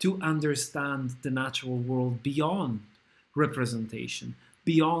to understand the natural world beyond representation,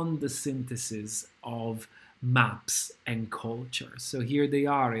 beyond the synthesis of maps and culture. So here they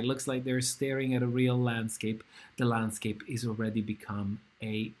are. It looks like they're staring at a real landscape. The landscape is already become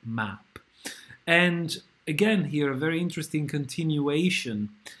a map. And again, here, a very interesting continuation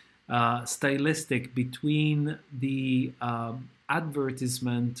stylistic between the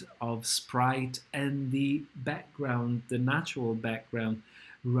advertisement of Sprite and the background, the natural background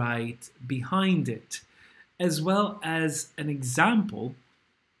right behind it, as well as an example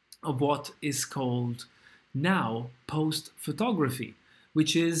of what is called now post-photography,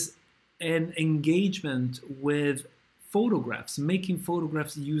 which is an engagement with photographs, making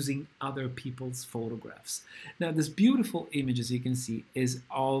photographs using other people's photographs. Now, this beautiful image, as you can see, is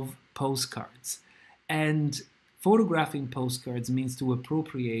of postcards. And photographing postcards means to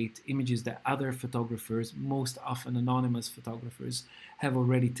appropriate images that other photographers, most often anonymous photographers, have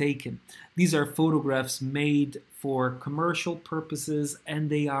already taken. These are photographs made for commercial purposes, and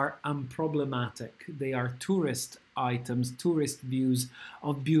they are unproblematic. They are tourist items, tourist views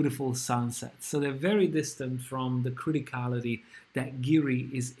of beautiful sunsets. So they're very distant from the criticality that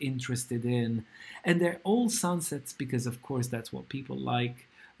Ghirri is interested in. And they're all sunsets because, of course, that's what people like.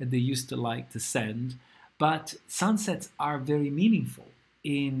 that they used to like to send. But sunsets are very meaningful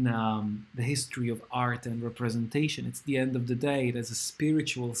in the history of art and representation. It's the end of the day. It has a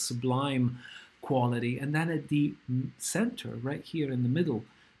spiritual, sublime quality. And then at the center, right here in the middle,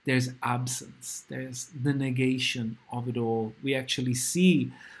 there's absence. There's the negation of it all. We actually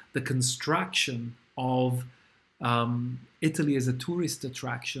see the construction of Italy as a tourist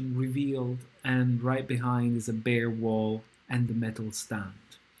attraction revealed, and right behind is a bare wall and the metal stand.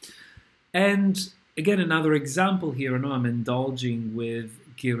 And again, another example here. I know I'm indulging with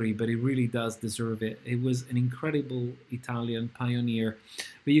Ghirri, but he really does deserve it. He was an incredible Italian pioneer.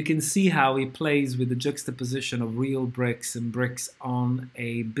 But you can see how he plays with the juxtaposition of real bricks and bricks on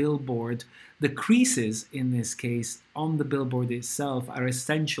a billboard. The creases, in this case, on the billboard itself are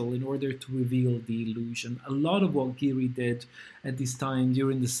essential in order to reveal the illusion. A lot of what Ghirri did at this time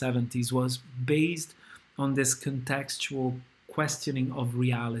during the 70s was based on this contextual questioning of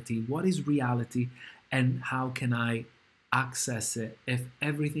reality. What is reality and how can I access it if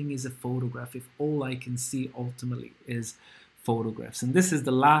everything is a photograph, if all I can see ultimately is photographs? And this is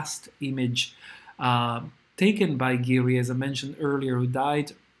the last image taken by Ghirri, as I mentioned earlier, who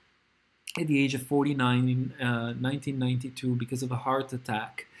died at the age of 49 in 1992 because of a heart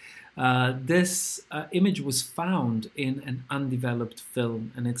attack. This image was found in an undeveloped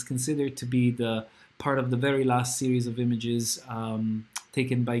film, and it's considered to be the part of the very last series of images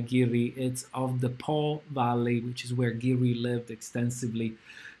taken by Ghirri. It's of the Po Valley, which is where Ghirri lived extensively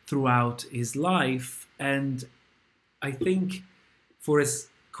throughout his life. And I think, for as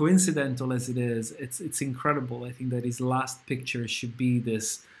coincidental as it is, it's incredible. I think that his last picture should be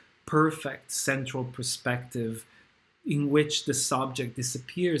this perfect central perspective in which the subject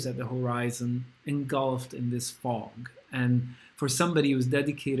disappears at the horizon, engulfed in this fog. And for somebody who's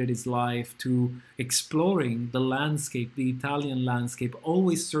dedicated his life to exploring the landscape, the Italian landscape,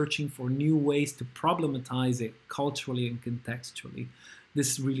 always searching for new ways to problematize it culturally and contextually,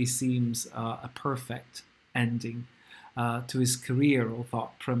 this really seems a perfect ending to his career, although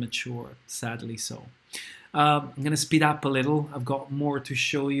premature, sadly so. I'm going to speed up a little. I've got more to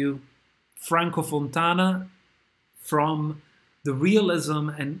show you. Franco Fontana, from the realism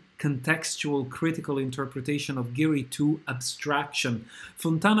and contextual critical interpretation of Ghirri to abstraction.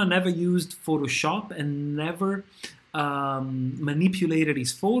 Fontana never used Photoshop and never manipulated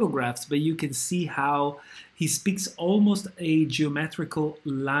his photographs, but you can see how he speaks almost a geometrical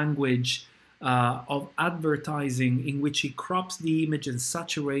language of advertising, in which he crops the image and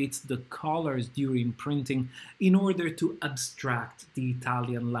saturates the colors during printing in order to abstract the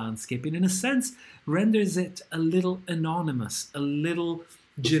Italian landscape, and in a sense renders it a little anonymous, a little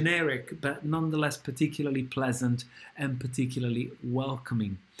generic, but nonetheless particularly pleasant and particularly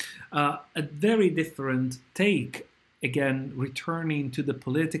welcoming. A very different take, again returning to the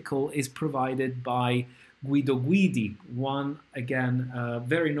political, is provided by Guido Guidi, one again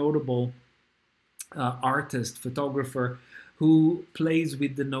very notable artist, photographer, who plays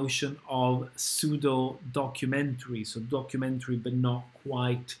with the notion of pseudo-documentary, so documentary but not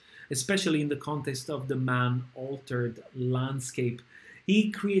quite, especially in the context of the man-altered landscape.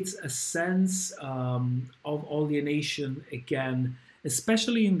 He creates a sense of alienation, again,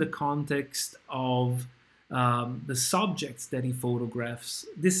 especially in the context of the subjects that he photographs.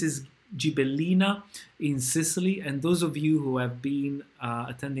 This is Ghibellina in Sicily, and those of you who have been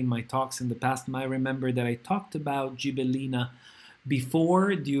attending my talks in the past might remember that I talked about Ghibellina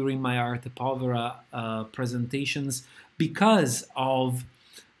before during my Arte Povera presentations because of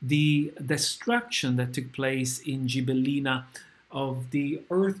the destruction that took place in Ghibellina, of the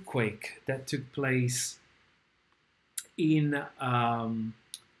earthquake that took place in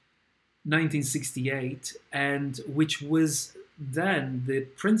 1968, and which was then the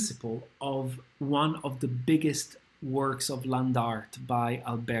principle of one of the biggest works of land art by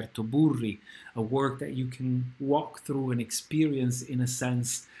Alberto Burri, a work that you can walk through and experience, in a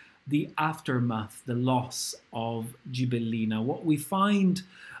sense, the aftermath, the loss of Ghibellina. What we find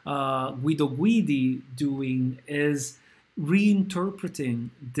Guido Guidi doing is reinterpreting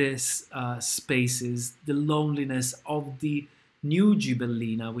these spaces, the loneliness of the new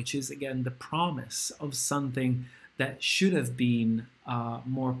Ghibellina, which is again the promise of something that should have been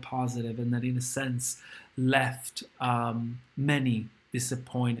more positive, and that in a sense left many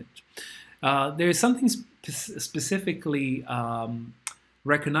disappointed. There is something specifically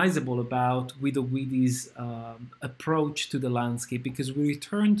recognizable about Guido Guidi's approach to the landscape, because we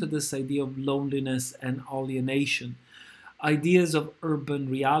return to this idea of loneliness and alienation. Ideas of urban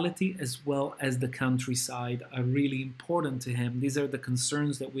reality as well as the countryside are really important to him. These are the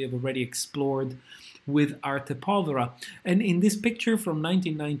concerns that we have already explored with arte povera. And in this picture from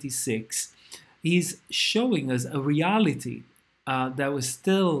 1996, he's showing us a reality that was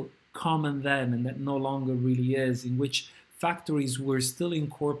still common then and that no longer really is, in which factories were still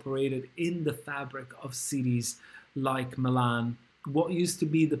incorporated in the fabric of cities like Milan. What used to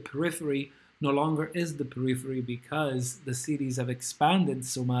be the periphery no longer is the periphery because the cities have expanded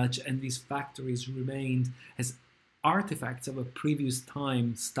so much and these factories remained as artifacts of a previous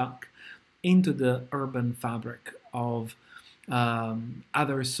time stuck into the urban fabric of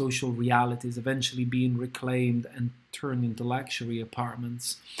other social realities, eventually being reclaimed and turned into luxury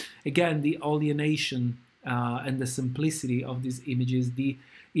apartments. Again, the alienation and the simplicity of these images, the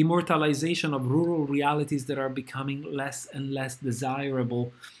immortalization of rural realities that are becoming less and less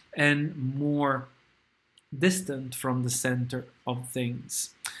desirable and more distant from the center of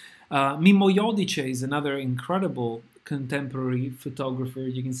things. Mimmo Iodice is another incredible contemporary photographer.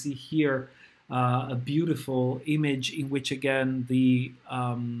 You can see here a beautiful image in which, again, the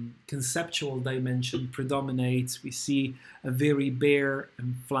conceptual dimension predominates. We see a very bare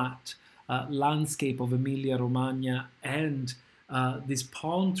and flat landscape of Emilia-Romagna and this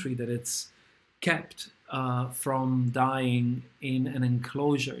palm tree that it's kept from dying in an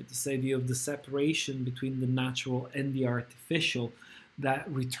enclosure. This idea of the separation between the natural and the artificial that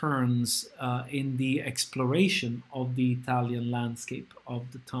returns in the exploration of the Italian landscape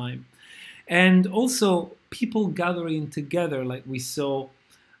of the time. And also people gathering together like we saw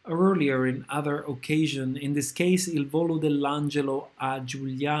earlier in other occasion. In this case, Il volo dell'angelo a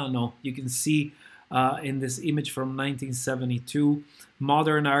Giuliano. You can see in this image from 1972,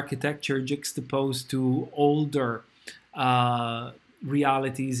 modern architecture juxtaposed to older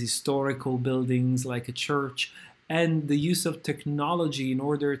realities, historical buildings like a church, and the use of technology in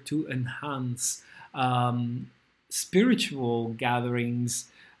order to enhance spiritual gatherings,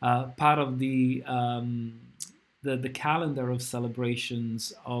 part of the calendar of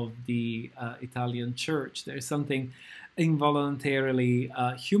celebrations of the Italian church. There's something involuntarily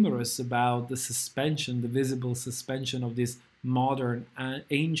humorous about the suspension, the visible suspension of this modern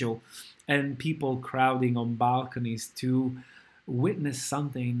angel, and people crowding on balconies to witness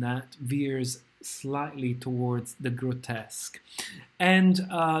something that veers slightly towards the grotesque. And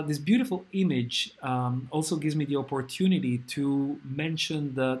this beautiful image also gives me the opportunity to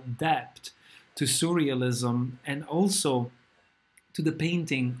mention the depth to surrealism and also to the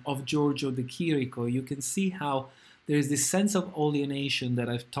painting of Giorgio de Chirico. You can see how there's this sense of alienation that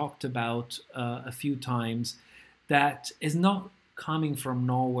I've talked about a few times that is not coming from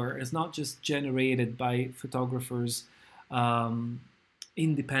nowhere. It's not just generated by photographers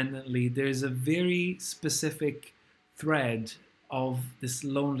independently. There's a very specific thread of this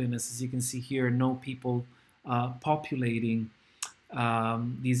loneliness, as you can see here, no people populating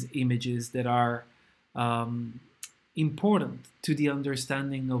these images that are important to the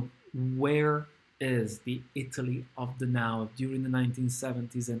understanding of where is the Italy of the now during the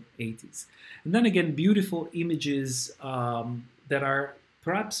 1970s and 80s. And then again, beautiful images that are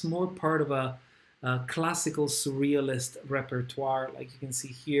perhaps more part of a classical surrealist repertoire, like you can see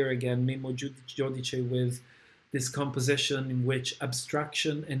here again, Mimmo Iodice with this composition in which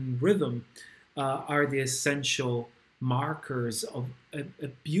abstraction and rhythm are the essential markers of a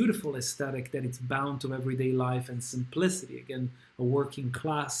beautiful aesthetic that it's bound to everyday life and simplicity. Again, a working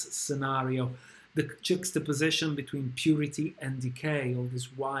class scenario. The juxtaposition between purity and decay, all this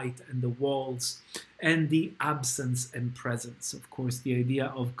white and the walls, and the absence and presence. Of course, the idea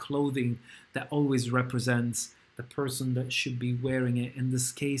of clothing that always represents the person that should be wearing it, in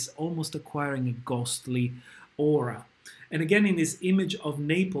this case, almost acquiring a ghostly aura. And again, in this image of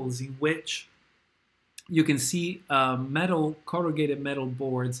Naples, in which you can see corrugated metal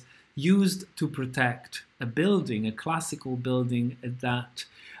boards used to protect a building, a classical building at that,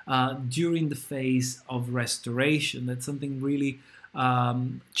 during the phase of restoration. That's something really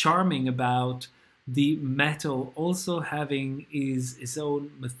charming about the metal also having its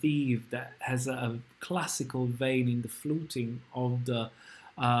own motif that has a classical vein in the fluting of the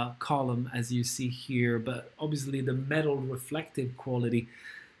column, as you see here. But obviously the metal reflective quality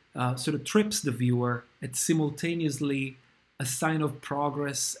sort of trips the viewer. It's simultaneously a sign of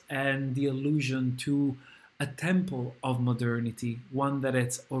progress and the allusion to a temple of modernity, one that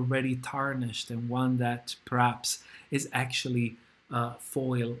it's already tarnished and one that perhaps is actually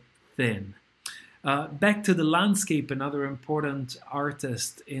foil thin. Back to the landscape, another important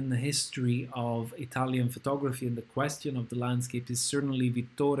artist in the history of Italian photography and the question of the landscape is certainly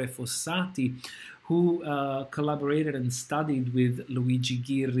Vittore Fossati, who collaborated and studied with Luigi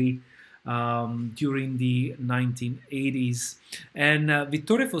Ghirri during the 1980s. And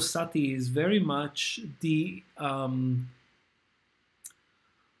Vittore Fossati is very much the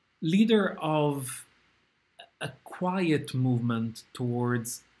leader of a quiet movement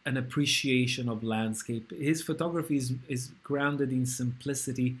towards an appreciation of landscape. His photography is grounded in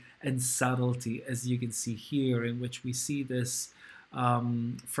simplicity and subtlety, as you can see here, in which we see this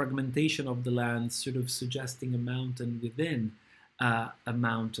fragmentation of the land, sort of suggesting a mountain within a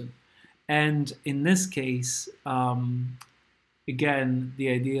mountain. And in this case, again, the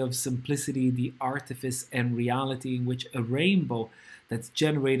idea of simplicity, the artifice, and reality, in which a rainbow that's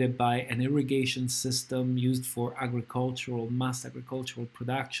generated by an irrigation system used for mass agricultural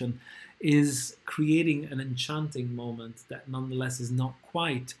production is creating an enchanting moment that nonetheless is not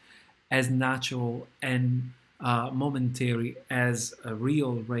quite as natural and momentary as a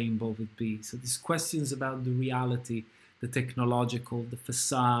real rainbow would be. So these questions about the reality, the technological, the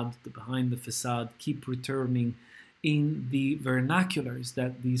facade, the behind the facade keep returning in the vernaculars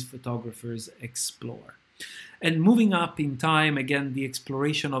that these photographers explore. And moving up in time, again, the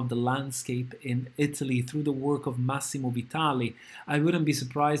exploration of the landscape in Italy through the work of Massimo Vitali. I wouldn't be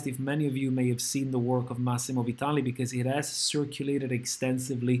surprised if many of you may have seen the work of Massimo Vitali, because it has circulated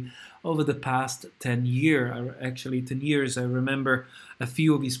extensively over the past 10 years. Actually, 10 years. I remember a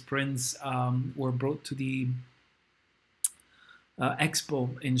few of his prints were brought to the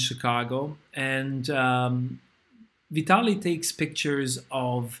Expo in Chicago. And Vitali takes pictures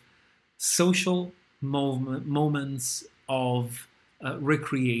of social moments of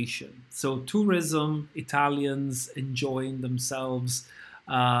recreation. So tourism, Italians enjoying themselves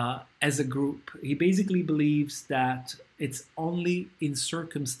as a group. He basically believes that it's only in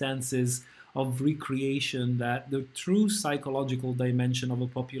circumstances of recreation that the true psychological dimension of a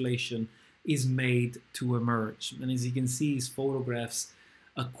population is made to emerge. And as you can see, his photographs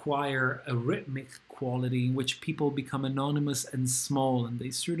acquire a rhythmic quality in which people become anonymous and small, and they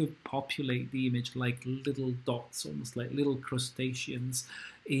sort of populate the image like little dots, almost like little crustaceans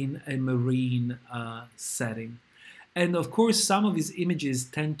in a marine setting. And of course, some of his images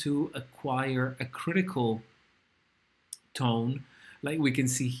tend to acquire a critical tone, like we can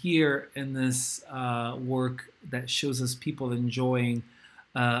see here in this work that shows us people enjoying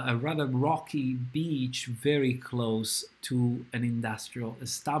a rather rocky beach very close to an industrial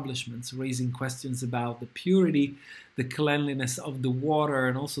establishment, so raising questions about the purity, the cleanliness of the water,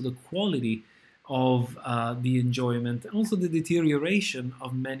 and also the quality of the enjoyment, and also the deterioration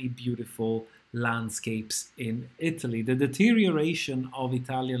of many beautiful landscapes in Italy. The deterioration of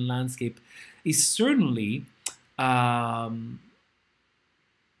Italian landscape is certainly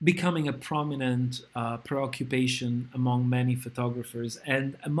becoming a prominent preoccupation among many photographers,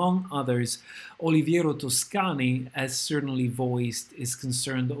 and among others, Oliviero Toscani has certainly voiced his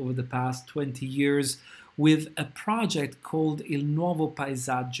concern over the past 20 years with a project called Il Nuovo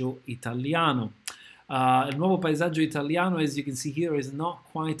Paesaggio Italiano. Il Nuovo Paesaggio Italiano, as you can see here, is not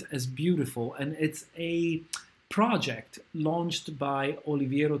quite as beautiful, and it's a project launched by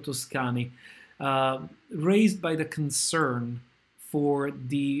Oliviero Toscani, raised by the concern for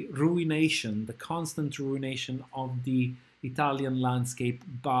the ruination, the constant ruination of the Italian landscape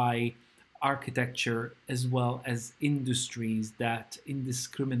by architecture as well as industries that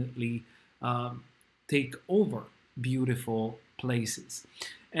indiscriminately take over beautiful places.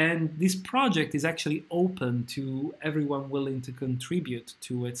 And this project is actually open to everyone willing to contribute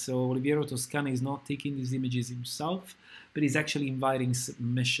to it. So Oliviero Toscani is not taking these images himself, but he's actually inviting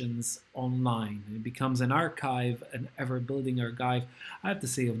submissions online. And it becomes an archive, an ever-building archive, I have to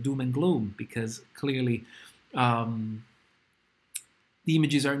say, of doom and gloom, because clearly the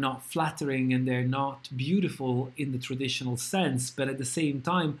images are not flattering and they're not beautiful in the traditional sense. But at the same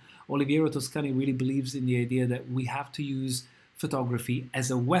time, Oliviero Toscani really believes in the idea that we have to use photography as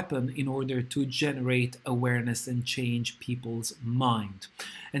a weapon in order to generate awareness and change people's mind.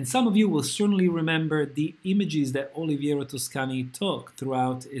 And some of you will certainly remember the images that Oliviero Toscani took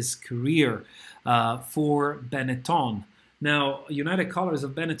throughout his career for Benetton. Now, United Colors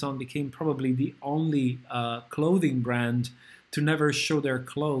of Benetton became probably the only clothing brand to never show their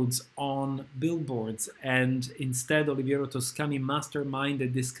clothes on billboards, and instead Oliviero Toscani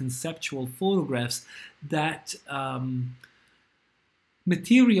masterminded these conceptual photographs that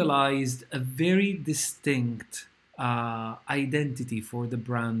materialized a very distinct identity for the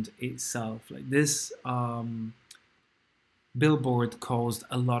brand itself. Like this billboard caused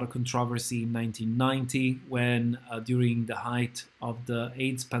a lot of controversy in 1990 when, during the height of the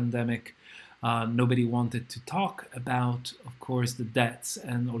AIDS pandemic, nobody wanted to talk about, of course, the deaths,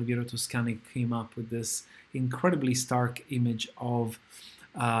 and Oliviero Toscani came up with this incredibly stark image of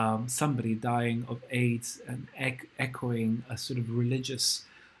somebody dying of AIDS and echoing a sort of religious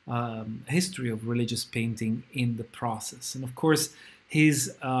history of religious painting in the process. And of course,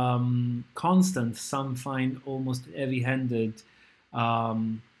 his constant, some find almost heavy-handed,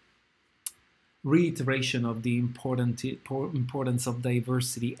 reiteration of the importance of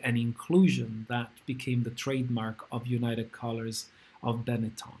diversity and inclusion that became the trademark of United Colors of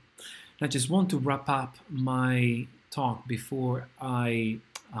Benetton. And I just want to wrap up my talk before I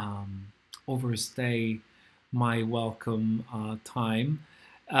overstay my welcome time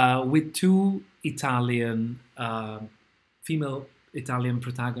with two Italian, female Italian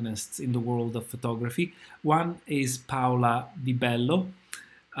protagonists in the world of photography. One is Paola di Bello,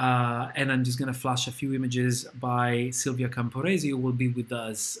 and I'm just going to flash a few images by Silvia Camporesi, who will be with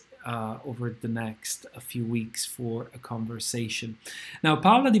us over the next few weeks for a conversation. Now,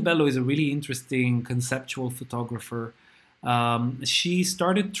 Paola di Bello is a really interesting conceptual photographer. She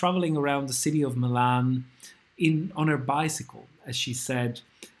started traveling around the city of Milan on her bicycle, as she said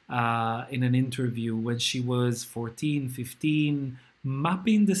in an interview when she was 14, 15,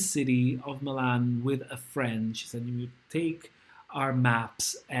 mapping the city of Milan with a friend. She said, "You take our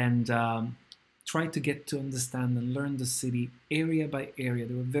maps and try to get to understand and learn the city area by area."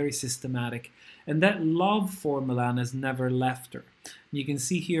 They were very systematic. And that love for Milan has never left her. You can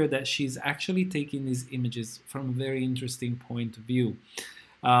see here that she's actually taking these images from a very interesting point of view.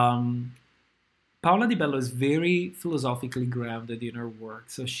 Paola di Bello is very philosophically grounded in her work.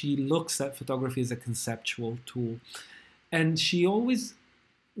 So she looks at photography as a conceptual tool. And she always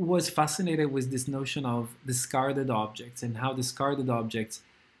was fascinated with this notion of discarded objects and how discarded objects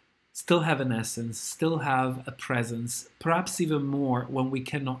still have an essence, still have a presence, perhaps even more when we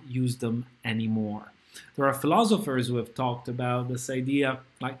cannot use them anymore. There are philosophers who have talked about this idea,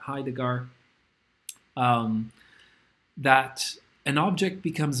 like Heidegger, that an object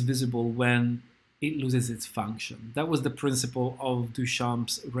becomes visible when it loses its function. That was the principle of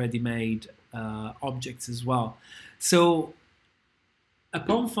Duchamp's ready-made objects as well. So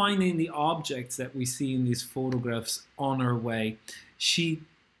upon finding the objects that we see in these photographs on her way, she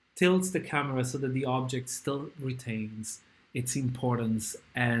tilts the camera so that the object still retains its importance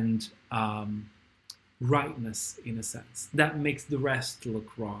and rightness, in a sense. That makes the rest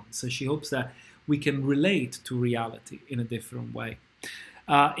look wrong. So she hopes that we can relate to reality in a different way.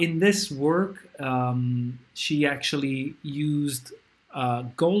 In this work, she actually used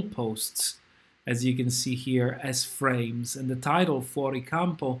goalposts, as you can see here, as frames. And the title, Fuori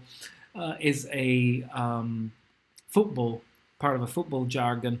Campo, is a football, part of the football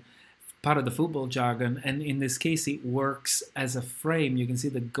jargon. And in this case, it works as a frame. You can see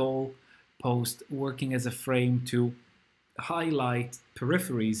the goal post working as a frame to highlight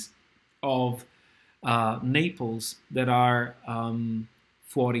peripheries of Naples that are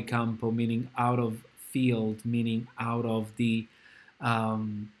fuori campo, meaning out of field, meaning out of the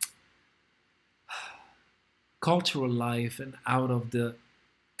cultural life and out of the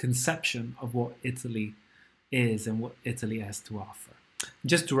conception of what Italy is and what Italy has to offer.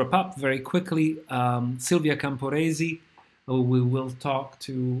 Just to wrap up very quickly, Silvia Camporesi, who we will talk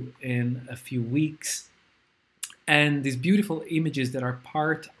to in a few weeks, and these beautiful images that are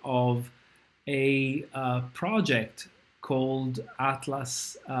part of a project called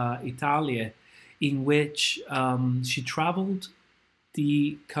Atlas Italia, in which she traveled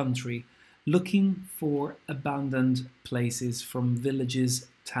the country looking for abandoned places, from villages,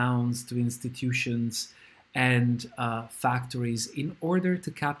 towns, to institutions and factories, in order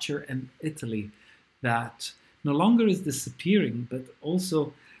to capture an Italy that no longer is disappearing, but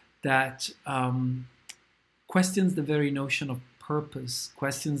also that questions the very notion of purpose,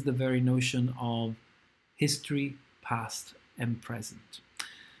 questions the very notion of history, past and present.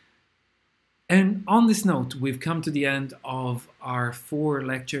 And on this note, we've come to the end of our 4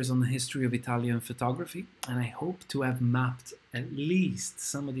 lectures on the history of Italian photography, and I hope to have mapped at least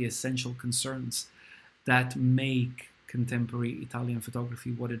some of the essential concerns that make contemporary Italian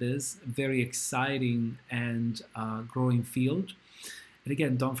photography what it is. A very exciting and growing field. And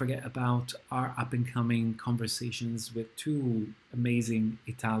again, don't forget about our up-and-coming conversations with 2 amazing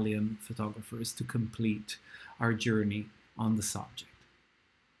Italian photographers to complete our journey on the subject.